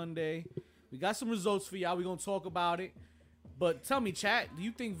Friday and Monday. We got some results for y'all. We're going to talk about it. But tell me, chat, do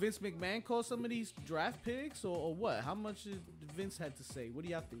you think Vince McMahon called some of these draft picks or what? How much did Vince had to say? What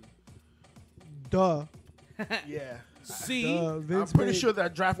do y'all think? Duh. Yeah. See? I'm Vince pretty made sure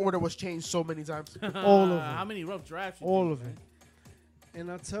that draft order was changed so many times. all of them. How many rough drafts? you All think, of man? it.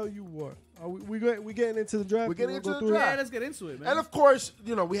 And I tell you what, are we getting into the draft? We're getting You wanna into go the through it? draft. Yeah, let's get into it, man. And of course,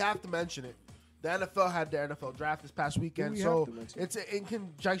 you know, we have to mention it. The NFL had their NFL draft this past weekend, so it's in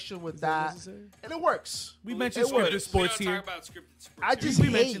conjunction with that, and it works. We mentioned scripted sports we here. don't talk about scripted sports. I just We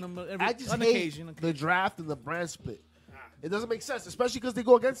hate, mention them I just on hate occasion. the draft and the brand split. It doesn't make sense, especially because they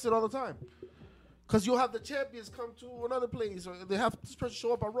go against it all the time. Because you'll have the champions come to another place, or they have this person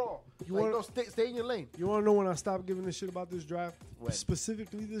show up on Raw. Stay in your lane. You want to know when I stopped giving a shit about this draft? When?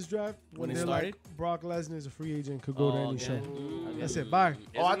 Specifically this draft? When it they're started? Like, Brock Lesnar is a free agent, could go to any show. I I said, bye.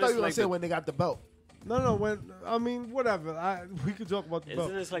 Oh, I thought you were going to say when they got the belt. No, whatever. We could talk about the belt.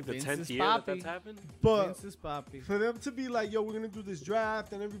 Isn't this like the Vince 10th is year poppy. that's happened? But Vince is poppy. for them to be like, yo, we're going to do this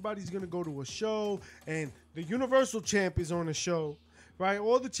draft, and everybody's going to go to a show, and the Universal Champ is on the show, right?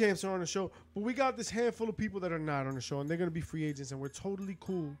 All the champs are on the show, but we got this handful of people that are not on the show, and they're going to be free agents, and we're totally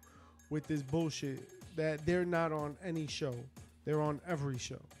cool with this bullshit that they're not on any show. They're on every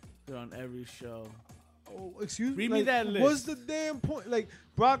show. They're on every show. Oh, excuse me? Read me that list. What's the damn point? Like,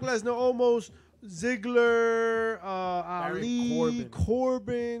 Brock Lesnar almost... Ziggler, Ali,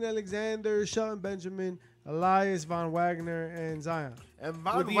 Corbin, Alexander, Shelton Benjamin, Elias, Von Wagner, and Zion. And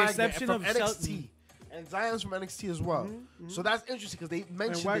Von With the Wagner exception from of NXT. Shelton. And Zion's from NXT as well. So that's interesting because they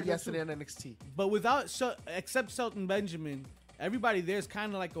mentioned it yesterday on NXT. But except Shelton Benjamin, everybody there is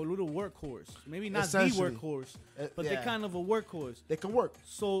kind of like a little workhorse. Maybe not the Essentially. workhorse, but yeah. they're kind of a workhorse. They can work.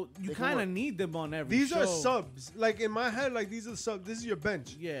 So you They can kind of work. need them on every These show. are subs. Like, in my head, like, these are subs. This is your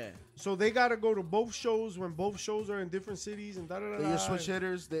bench. Yeah. So they got to go to both shows when both shows are in different cities and da-da-da-da. They're your switch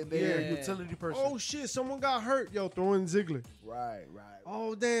hitters. They're a utility person. Oh, shit. Someone got hurt. Yo, throw in Ziggler. Right.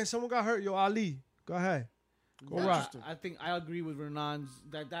 Oh, damn. Someone got hurt. Yo, Ali. Go ahead. Go rock. I think I agree with Renan's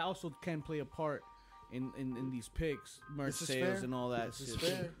that also can play a part in these picks, merch This is sales, fair. and all that This shit. is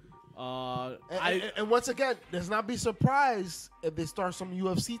fair. I And once again, let's not be surprised if they start some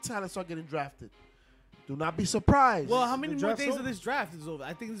UFC talent start getting drafted. Do not be surprised. well, how many The more draft's days over? of this draft is over?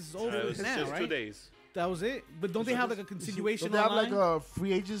 I think this is over It's now, just right? 2 days. That was it. But don't they have like a continuation Don't they have online? like a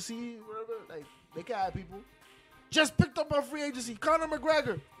free agency, whatever? Like they can have people. Just picked up a free agency, Conor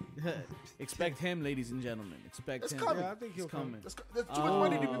McGregor. Expect him, ladies and gentlemen. Expect It's him. coming. Yeah, I think he'll It's come. coming. There's too much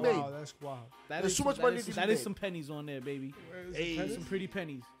money to be made. Wow, that's wild. That There's is too much that money is- to be That is made. some pennies on there, baby. Hey. Some pretty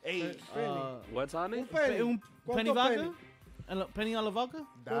pennies. Hey, What's on it? Penny ¿Cuánto vodka? penny? Penny a la vodka?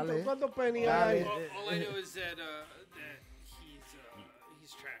 dale. ¿Cuánto penny Dale. hay? All I know is that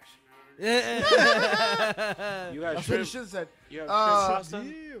he's trash. You got That's what you shrimp. should have said. You have Uh, shrimp sauce on?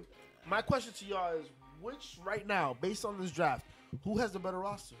 Yeah. My question to y'all is, which right now, based on this draft, who has the better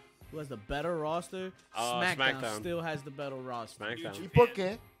roster? Who has the better roster? SmackDown. still has the better roster SmackDown. ¿Y por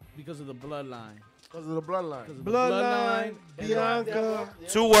qué? because of the bloodline. Because of the bloodline. Because of the Bloodline, And Bianca. yeah.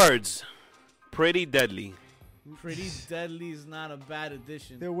 2 words. Pretty deadly. Pretty Deadly is not a bad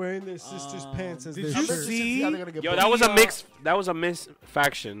addition. They're wearing their sister's pants as did their you I'm shirt. interested to see- how they're gonna get Yo, booked. that was a PR. mix. That was a mix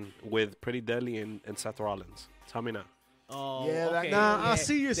faction with Pretty Deadly and Seth Rollins. Tell me now. Oh, Yeah, that- okay. Nah, I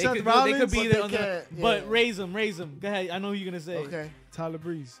see your They Seth could, Rollins, They could be but there they on the, can't- but yeah. raise them. Go ahead. I know who you're gonna say. Okay. Tyler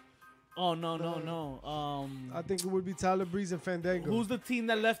Breeze. Oh no. I think it would be Tyler Breeze and Fandango. Who's the team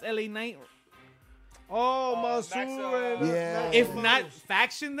that left LA Knight? Oh, Mansoor and Yeah. If not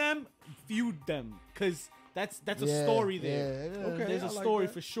faction them, feud them, because that's a Yeah, story there. yeah. Okay. There's I a like story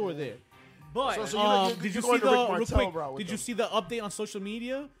that. for sure there. But So you're did you going see to the Rick real Martel quick? route with Did you them. see the update on social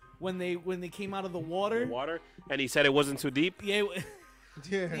media when they came out of the water? Water. And he said it wasn't too deep. Yeah.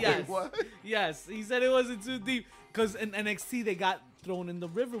 Yeah. Yes. What? Yes, he said it wasn't too deep because in NXT they got thrown in the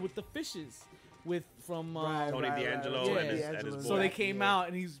river with the fishes, from Tony D'Angelo right. and, his, Yeah. and his boy. so they came out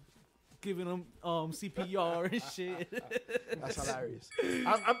and he's giving them CPR and shit. That's hilarious.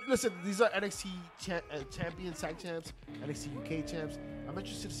 Listen, these are NXT champions, tag champs, NXT UK champs. I'm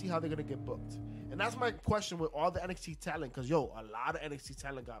interested to see how they're gonna get booked, and that's my question with all the NXT talent. Because a lot of NXT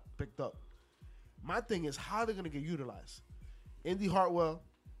talent got picked up. My thing is how they're gonna get utilized. Indy Hartwell,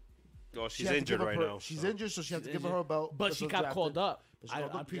 Oh, she she's has to injured give up right her- now. She's so. injured, so she has to She's give her injured. a belt. But That's she what got drafted. called up. But she I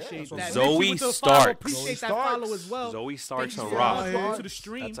called up. appreciate Yeah, that. Zoe She went to the Starks. follow. Appreciate Zoe that follow Starks. as well. Zoe Starks Thank and you Rock. for Yeah. coming to the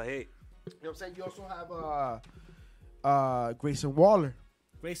stream. That's a hate. You know what I'm saying? You also have Grayson Waller,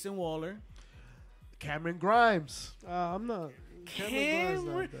 Grayson Waller. Cameron Grimes. I'm not. Cameron Grimes to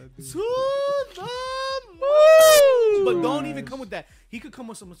not that dude. the moon. But don't even come with that. He could come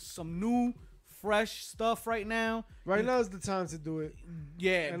with some new, fresh stuff right now. Right now is the time to do it.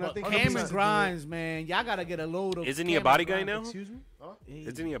 Yeah, And I but think Cameron 100% Grimes, man, y'all gotta get a load of. Isn't he a Cameron body guy Grimes. now? Excuse me?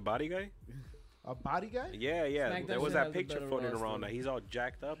 Isn't he a body guy? A body guy? Yeah. SmackDown There was should that have the picture better floating roster. around that he's all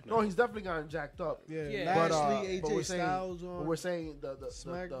jacked up now. No, he's definitely gotten jacked up. Yeah. Yeah. But, Lashley, but AJ we're saying, Styles but on we're saying the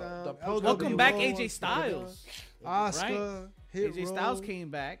SmackDown. post- Welcome LWO back, on AJ SmackDown. Styles. Asuka, Hit AJ Row. Styles came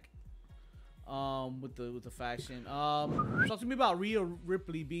back. with the faction. Talk to me about Rhea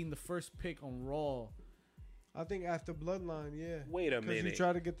Ripley being the first pick on Raw. I think after Bloodline, yeah. Wait a Because you minute.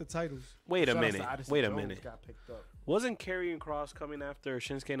 try to get the titles. Wait a Shout out to minute. Addison Wait a Jones minute. got picked up. Wasn't Karrion Kross coming after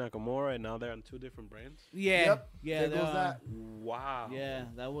Shinsuke Nakamura, and now they're on 2 different brands? Yeah, Yep, yeah, there goes that. Wow. Yeah,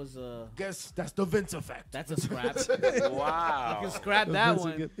 that was Guess that's the Vince effect. that's a scrap. Wow. You can scrap that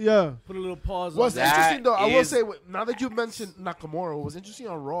one. Yeah. Put a little pause What's on that. interesting though, I will is- say, now that you mentioned Nakamura, what was interesting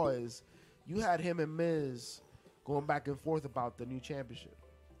on Raw is you had him and Miz going back and forth about the new championship.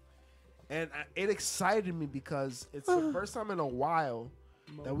 And it excited me because it's the first time in a while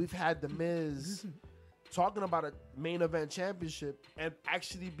that we've had the Miz talking about a main event championship and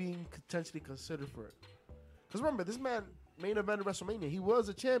actually being potentially considered for it. Because remember, this man main event of WrestleMania, he was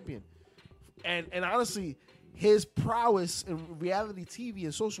a champion. And honestly, his prowess in reality TV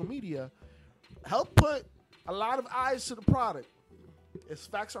and social media helped put a lot of eyes to the product. It's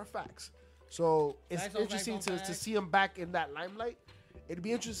facts are facts. So it's Facts on interesting facts on to facts. see him back in that limelight. It'd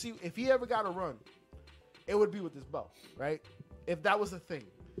be interesting if he ever got a run. It would be with this belt, right? If that was a thing.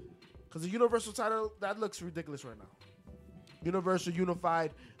 Because the Universal title, that looks ridiculous right now. Universal,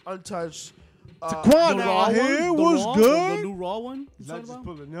 Unified, Untouched. Taquan The Raw out here one? was The good. new Raw one? You Is that talking just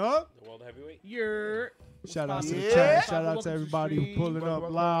about? pulling up? The World Heavyweight? You're Shout out to the Yeah. chat. Shout out Welcome to to everybody who stream. pulling up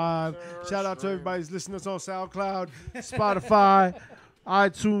Welcome, live. sir. Shout out to Stream. everybody who's listening to us on SoundCloud, Spotify,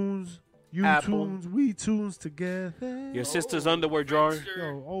 iTunes, Apple. YouTunes, we tunes together. Your sister's underwear drawer?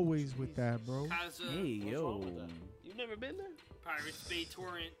 Yo, always with that, bro. Kaza, Hey, yo. You've never been there? Pirates Bay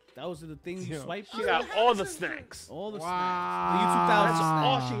Torrent. That was the thing you Yo. swiped? She got all the snacks. All the Wow. snacks. That's The all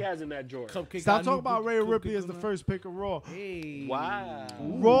YouTube 1000 she has in that drawer. Cupcake Stop got talking new about cookie- Rhea cookie Ripley as the on first pick of Raw. Hey. Wow.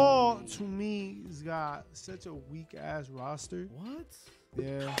 Raw, to me, has got such a weak-ass roster. What?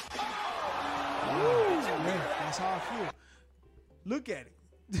 Yeah. Yeah, that's how I feel. Look at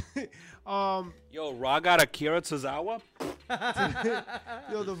it. Yo, Raw got Akira Tozawa?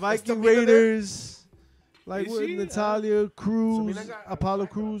 Yo, the still Viking being there? Raiders, like Is with she? Natalia Cruz, Sabina got- Apollo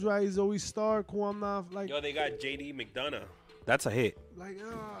Cruz, right? Zoe Stark, who I'm not like, Yo, they got JD McDonough. That's a hit.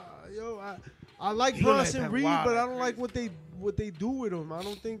 I like You gonna let Bronson that Reed, wild but I act don't like what they do with him. I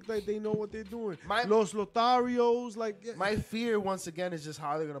don't think like they know what they're doing. My- Los Lotharios, like yeah. My fear, once again, is just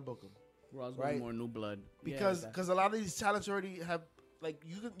how they're going to book him. Raw's Right. going more new blood. Because Yeah, a lot of these talents already have, like,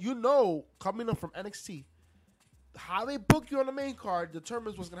 you know, coming up from NXT, how they book you on the main card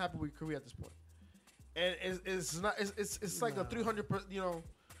determines what's going to happen with your career at this point. And it's like a 300, you know,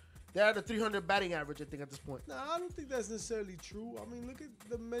 they're at a 300 batting average, I think, at this point. Nah, I don't think that's necessarily true. I mean, look at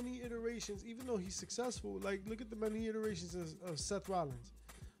the many iterations. Even though he's successful, like look at the many iterations of Seth Rollins.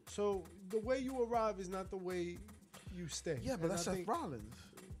 So the way you arrive is not the way you stay. Yeah, but And that's I Seth think- Rollins.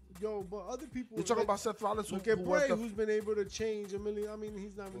 Yo, but other people. You're talking like, about Seth Rollins. Look at who Bray, was the- who's been able to change a million. I mean,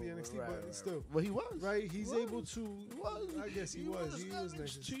 he's not really NXT, Right, but right, still, Well, he was. right? He's He able was. to. He was. I guess he was. He was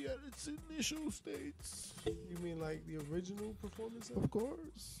next. NXT at its initial states. You mean like the original performance? Of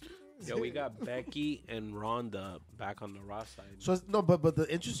course. Yo, we got Becky and Ronda back on the Raw side. So no, but the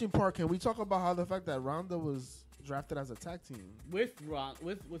interesting part, can we talk about how the fact that Ronda was drafted as a tag team? with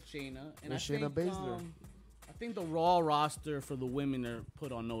Shayna and With I Shayna think, Baszler. I think the Raw roster for the women are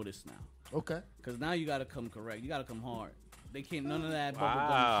put on notice now Okay. because now you got to come correct. You got to come hard. They can't none of that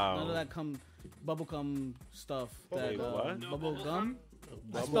Wow. none of that bubblegum stuff. That what? bubble gum. I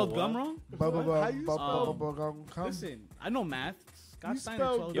Bubble spelled what? gum wrong. How you spell- Listen, I know math. Scott You Steiner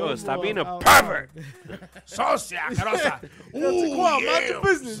spelled 12 Yo, gum stop being a wrong out pervert. Socia, carosa. Taquan, mind your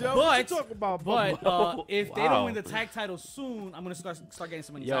business, yo. What you But- talking about? But Bubba? if they Wow. don't win the tag title soon, I'm gonna start getting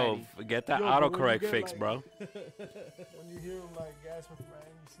some Yo, anxiety. get that Yo, but when you autocorrect get, fixed, like- bro. when you hear him like gasping for air,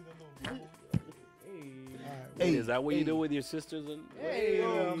 you see the little bubble. Hey, Is that what you do with your sisters? And Wait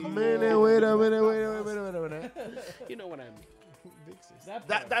a minute. you know what I mean.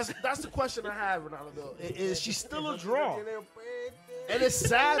 That's the question I have, Ronaldo. Is she still a draw? And it's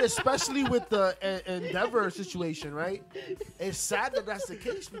sad, especially with the Endeavor situation, right? It's sad that that's the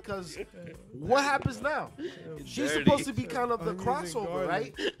case because what happens now? She's Dirty. supposed to be kind of the Onions and crossover,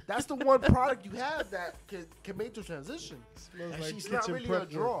 garlic. right? That's the one product you have that can make the transition. Smells And like she's not kitchen really prep a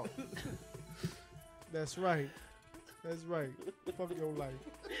draw. work. That's right. That's right. Fuck your life.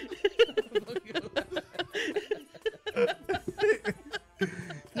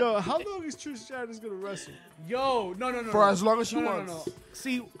 Yo, how long is Trish Stratus gonna wrestle? Yo, no. For as long as she no, wants. No.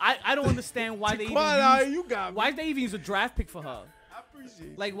 See, I don't understand why they even You got me. why they even use a draft pick for her. I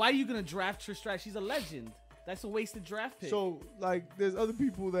appreciate. Like, why are you gonna draft Trish Stratus? She's a legend. That's a wasted draft pick. So like, there's other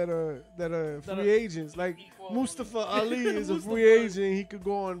people that are free agents. Like Mustafa Ali is a free agent. He could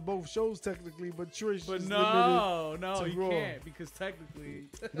go on both shows technically, but Trish. But is no, to you Raw. can't because technically.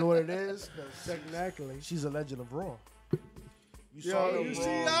 You know what it is? 'Cause Technically. she's a legend of Raw. Yo, you see,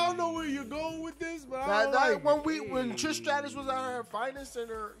 I don't know where you're going with this, but I don't like when Trish Stratus was at her finest and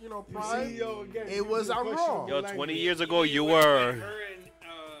her prime, again, it was on Raw. Yo, 20 years ago, you were. Her and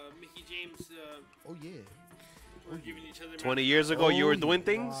Mickey James. Oh yeah. Were giving each other. 20 years ago, you were doing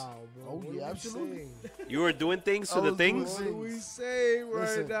things. Wow, bro. Oh, What yeah, are we absolutely. saying? You were doing things to I the was doing things. What do we say right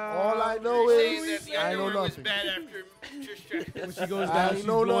Listen, now? all I know Saying that is the I know underwear was nothing. bad after Trish Stratus. When she goes I down, she's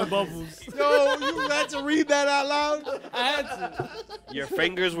know blowing nothing. bubbles. Yo, you had to read that out loud? I had to. Your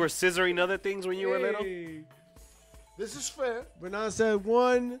fingers were scissoring other things when you were little. Hey. This is fair. Bernard said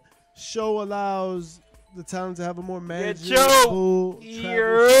one show allows the talent to have a more Joe. manageable travel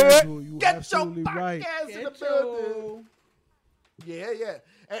Yeah. schedule. You Get absolutely your right. podcast in the Get building. Yeah.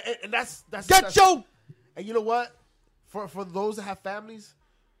 And that's Get your And you know what? For those that have families,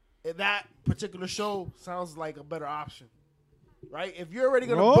 that particular show sounds like a better option, right? If you're already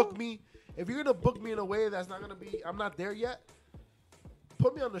gonna Raw? book me, if you're gonna book me in a way that's not gonna be, I'm not there yet.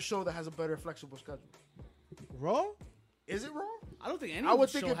 Put me on the show that has a better flexible schedule. Raw? Is it wrong? I don't think any I would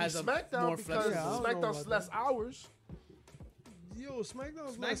show think it'd be has a SmackDown more because flexible. Yeah, I don't know SmackDown's about less that. hours. Yo,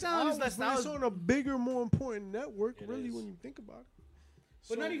 SmackDown's SmackDown is less but it's hours. on a bigger, more important network, It really, is. when you think about it.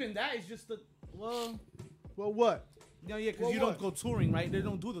 But So- not even that. It's just the well, what? yeah, because Well, you what? don't go touring, right? They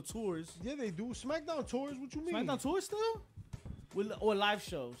don't do the tours. Yeah, they do. SmackDown tours, what you mean? SmackDown tours still, or live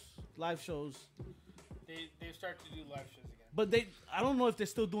shows. Live shows. They start to do live shows again. But I don't know if they're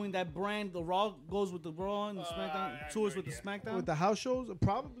still doing that brand. The Raw goes with the Raw and the I SmackDown have tours no with the idea. SmackDown. With the house shows?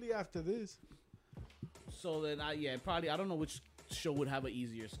 Probably after this. So then, probably I don't know which show would have an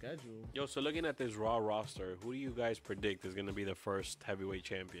easier schedule. Yo, so looking at this Raw roster, who do you guys predict is going to be the first heavyweight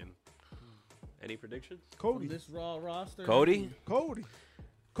champion? Any predictions? From Cody. this Raw roster, Cody? Cody.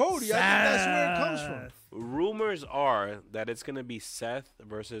 I think that's where it comes from. Rumors are that it's going to be Seth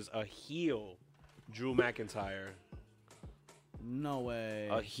versus a heel Drew McIntyre. No way.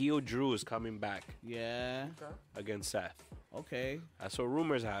 A heel Drew is coming back Yeah. against Seth. Okay. That's what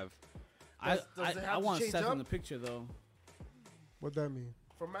rumors have. Does it have I to want change Seth up? in the picture though. What that mean?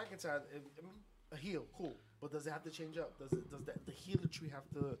 For McIntyre, I mean, a heel, cool. But does it have to change up? Does the healertree have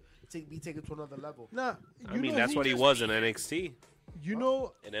to be taken to another level? Nah, I mean, that's what he was in NXT. You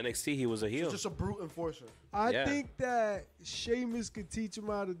know, In NXT, he was a heel. Just a brute enforcer. I Yeah. think that Sheamus could teach him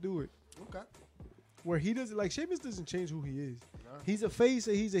how to do it. Okay. Where he doesn't, like, Sheamus doesn't change who he is. Nah. He's a face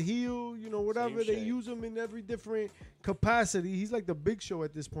or he's a heel, whatever. Same They shit. use him in every different capacity. He's like the Big Show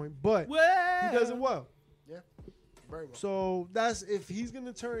at this point, but Well, he does it well. Yeah. Very well. So that's, if he's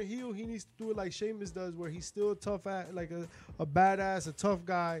gonna turn heel, he needs to do it like Sheamus does, where he's still tough at, like a badass, a tough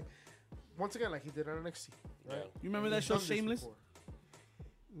guy. Once again, like he did on NXT. Right? Yeah. You remember that He's show done this Shameless? before.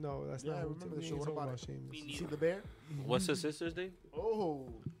 No, that's Yeah, not. I what remember we the show. ain't What talking about it? Sheamus. Me You see the bear? What's his sister's name? Oh.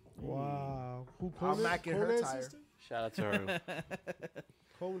 Wow. Who? I'll Conan? Mac in her Conan's tire. sister? Shout out to her.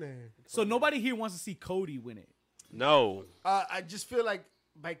 Conan. So nobody here wants to see Cody win it. No. I just feel like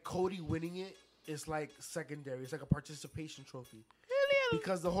by Cody winning it, it's like secondary. It's like a participation trophy.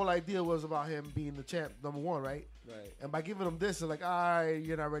 Because the whole idea was about him being the champ, number one, right? Right. And by giving him this, it's like, all right,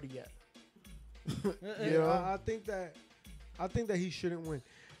 you're not ready yet. I think that he shouldn't win.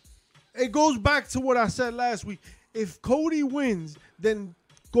 It goes back to what I said last week. If Cody wins, then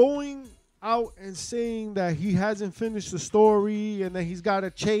going out and saying that he hasn't finished the story and that he's got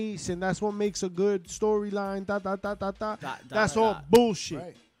to chase and that's what makes a good storyline, that's all bullshit.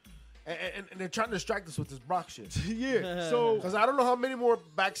 Right. And they're trying to distract us with this Brock shit. Yeah. So Because I don't know how many more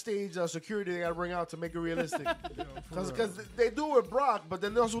backstage security they got to bring out to make it realistic. Because they do it with Brock, but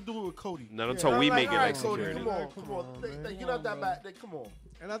then they also do it with Cody. Not And until I'm we like, make it all right, like Cody, security. come on. man. You're not that bad. Come on.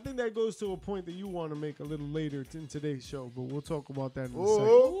 and I think that goes to a point that you want to make a little later in today's show, but we'll talk about that in a second.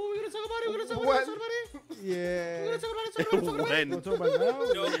 Oh, We're gonna talk about it. We're gonna talk What? about it. Yeah. We're gonna talk about it. We're gonna talk about it. When? We'll talk about it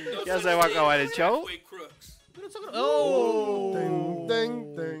now. No Ya such se va a thing acabar el as show. halfway crooks. We're gonna talk about it. Oh. ding.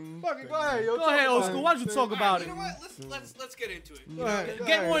 Fuck it, go ahead, yo. Go ahead, old school. Why don't you talk about You it? know what? Let's get into it. Go ahead, go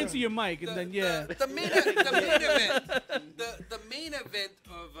Get ahead, more go into your mic, and then yeah. The main event. The main event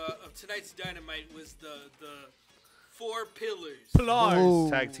of tonight's Dynamite was the four pillars Pillars. Oh.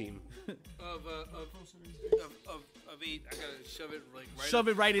 Tag team. of eight. I gotta shove it like right. Shove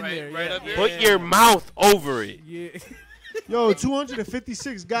it right in there. Right yeah. up there. Put your mouth over it. Yeah. Yo,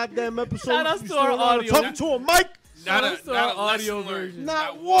 256 goddamn episodes. Shout outs We to still our allowed audio. Talking to a mic. Shout outs to our a audio lesson learned. version.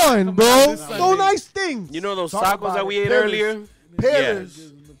 Not one, bro. this No Sunday. nice things. You know those Talk tacos about that it. we ate Pillars. earlier?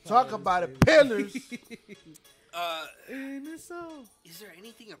 Pillars. Talk about it. Pillars. Is there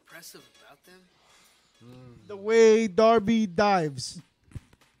anything impressive about them? The way Darby dives.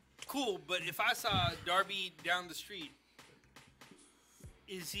 Cool, but if I saw Darby down the street,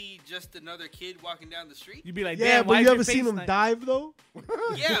 is he just another kid walking down the street? You'd be like, Yeah, damn, but why you is ever your seen face him nice? dive though?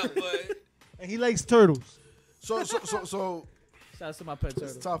 Yeah, but And he likes turtles. So Shout out to my pet it's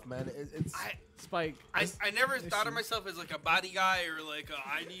turtle. tough, man. It's Spike. I never thought of myself as like a body guy or like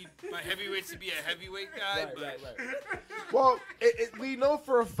I need my heavyweights to be a heavyweight guy. right. Well, we know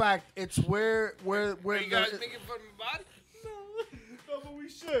for a fact it's where Are you guys making fun of my body? No, but we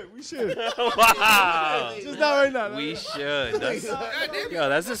should. Wow. Just not right now. We should. That's, God damn it. yo,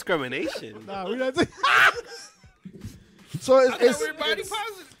 that's discrimination. Nah, we not. So I thought we were body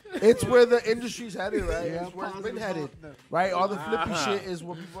positive. it's where the industry's headed, right? Yeah, It's where it's been positive headed, about that. right? All the flippy shit is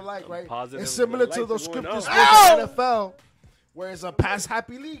what people like, right? positive It's similar with to lights those going scripted up. sports in the NFL, where it's a pass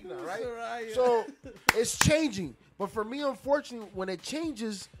happy league now, right? So it's changing. But for me, unfortunately, when it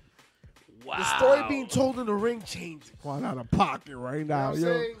changes, Wow. the story being told in the ring changes. Fall out of pocket right You know now, what I'm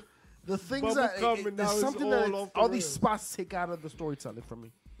yo. saying? The things Bubble that coming now, there's it's something all that off the all these rails. spots take out of the storytelling for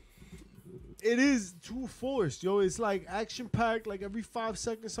me. It is too forced, yo. It's like action packed. Like every 5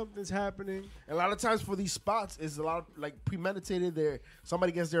 seconds, something's happening. And a lot of times for these spots, it's a lot of, like premeditated. There,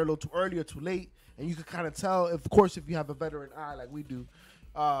 somebody gets there a little too early or too late, and you can kind of tell. Of course, if you have a veteran eye like we do,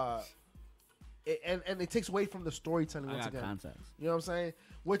 and it takes away from the storytelling I once got again. contacts. You know what I'm saying?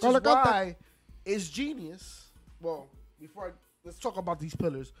 Which Call is it contact. why it's genius. Well, let's talk about these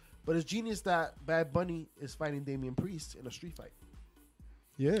pillars. But it's genius that Bad Bunny is fighting Damian Priest in a street fight.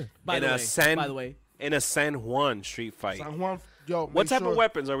 Yeah. By In the a way, San- by the way, In a San Juan street fight. San Juan, yo, What make type sure of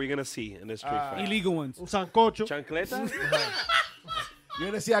weapons are we going to see in this street fight? illegal ones. Un sancocho. Chancleta? You're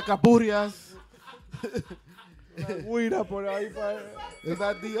gonna see Acapurias. Cuida por ahí, pa. Is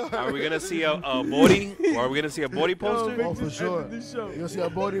that the? Are we going to see a body? Or are we going to see a body poster? Oh, for sure. This show. You're gonna see a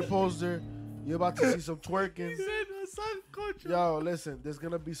body poster. You're about to see some twerking. Yo, listen, there's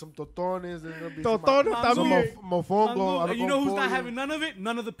gonna be some totones. There's gonna be Totones some también. mofongo. And you know who's not having none of it?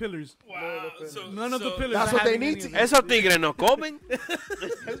 None of the pillars. Wow. None of the pillars. That's are what they having need any to of eat. it. Esos tigres no comen.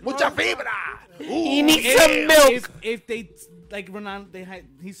 Mucha fibra. He needs some milk. If they like Renan,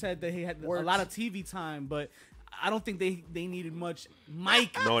 he said that he had Works. a lot of TV time, but I don't think they needed much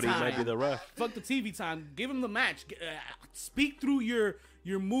mic No, he time. might be the ref. Fuck the TV time. Give him the match. Speak through your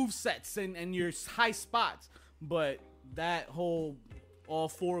move sets and your high spots. But that whole all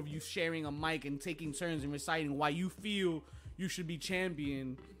four of you sharing a mic and taking turns and reciting why you feel you should be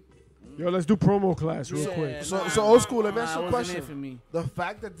champion. Yo, let's do promo class real Yeah, quick. So old school. Let me Nah, ask you a it wasn't question. it for me. The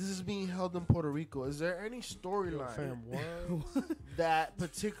fact that this is being held in Puerto Rico, is there any storyline Fam, what? that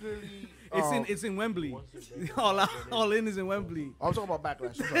particularly? It's in Wembley. all in is in Wembley. I'm talking about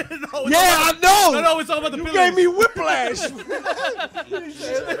backlash. I'm sorry. No, Yeah, I know. No, we're talking about the You pillars. gave me whiplash.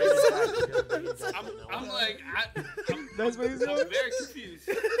 I'm like, That's what he's I'm doing. very confused.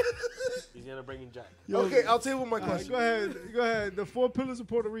 He's going to bring in Jack. Okay, I'll tell you one more All right, question. go ahead. The 4 pillars of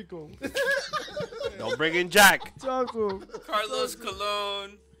Puerto Rico. Don't bring in Jack. Talk to him. Carlos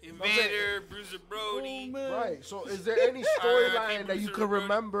Colon, Invader, Bruiser Brody. Right. So, is there any storyline that you can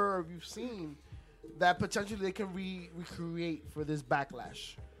remember or you've seen that potentially they can recreate for this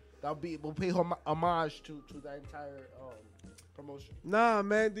backlash? We'll pay homage to the entire promotion. Nah,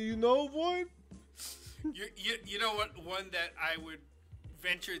 man. Do you know of one? You know what? One that I would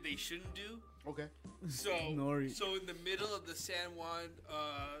venture they shouldn't do. Okay. So Nori. so in the middle of the San Juan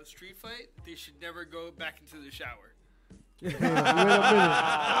street fight, they should never go back into the shower Wait a minute.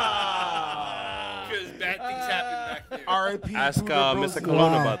 because bad things happen back there. R.I.P. Ask Bruno Mr. Broski.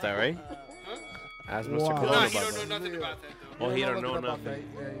 Cologne Wow. about that, right? Huh? Ask Wow. Mr. No, Cologne you about don't know that. nothing about that though. Oh, he don't know about nothing.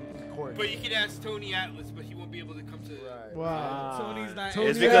 that, yeah, in court. But you can ask Tony Atlas, but he won't be able to come to. Right. Wow. Tony's not. Tony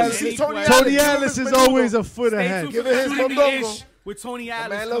It's because- See, Tony Tony Atlas, Atlas give is him his always a foot Stay ahead. tuned Give for it his Shooting the mondongo. Ish with Tony The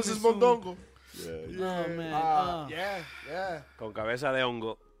Atlas. man loves his coming soon. mondongo. Oh man. Yeah. Con cabeza de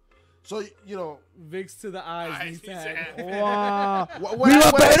hongo. So, you know, Vicks to the eyes. He's tag. Wow. what Viva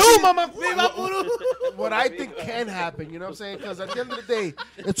I Peru, see- mama. what I think can happen, you know what I'm saying? Because at the end of the day,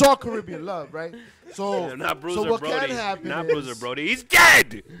 it's all Caribbean love, right? So, Not Bruiser so what Brody. can happen Not is Bruiser Brody. He's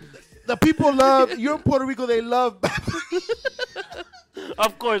dead. the people love, you're in Puerto Rico, they love,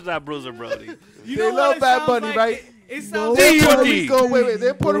 Of course not Bruiser Brody. You They know love what it Bad sounds Bunny, like? right? It sounds they're in D.U.D. Puerto Rico, wait, they're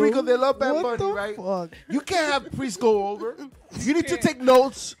in Puerto Bro, Rico, they love Bad what Bunny, the right? fuck? You can't have priests go over. You need to take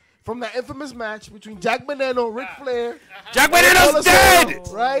notes from that infamous match between Jack Veneno, Ric Flair, Jack Veneno's dead.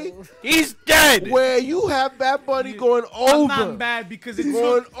 right? He's dead. Where you have Bad Bunny going I'm over. not bad because it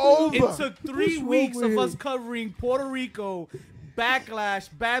Going took over. it took 3 wrong weeks with of him? us covering Puerto Rico, Backlash,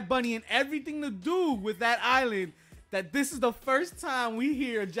 Bad Bunny, and everything to do with that island, that this is the first time we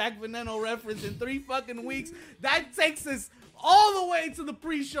hear a Jack Veneno reference in 3 fucking weeks. That takes us all the way to the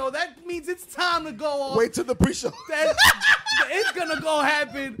pre-show. That means it's time to go off. Wait till the pre-show. It's gonna go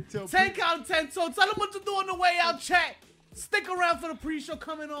happen. 10 count 10. So tell them what to do on the way out, chat. Stick around for the pre-show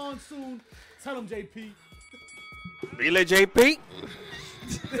coming on soon. Tell them, JP. Relay JP.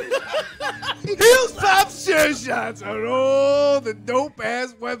 Hilltop share shots on all the dope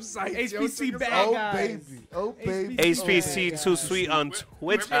ass websites. HPC bad Oh, guys. baby. Oh, baby. HPC Too Sweet on All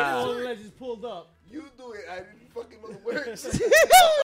Twitter. legends pulled up. You do it. I didn't fucking know the words.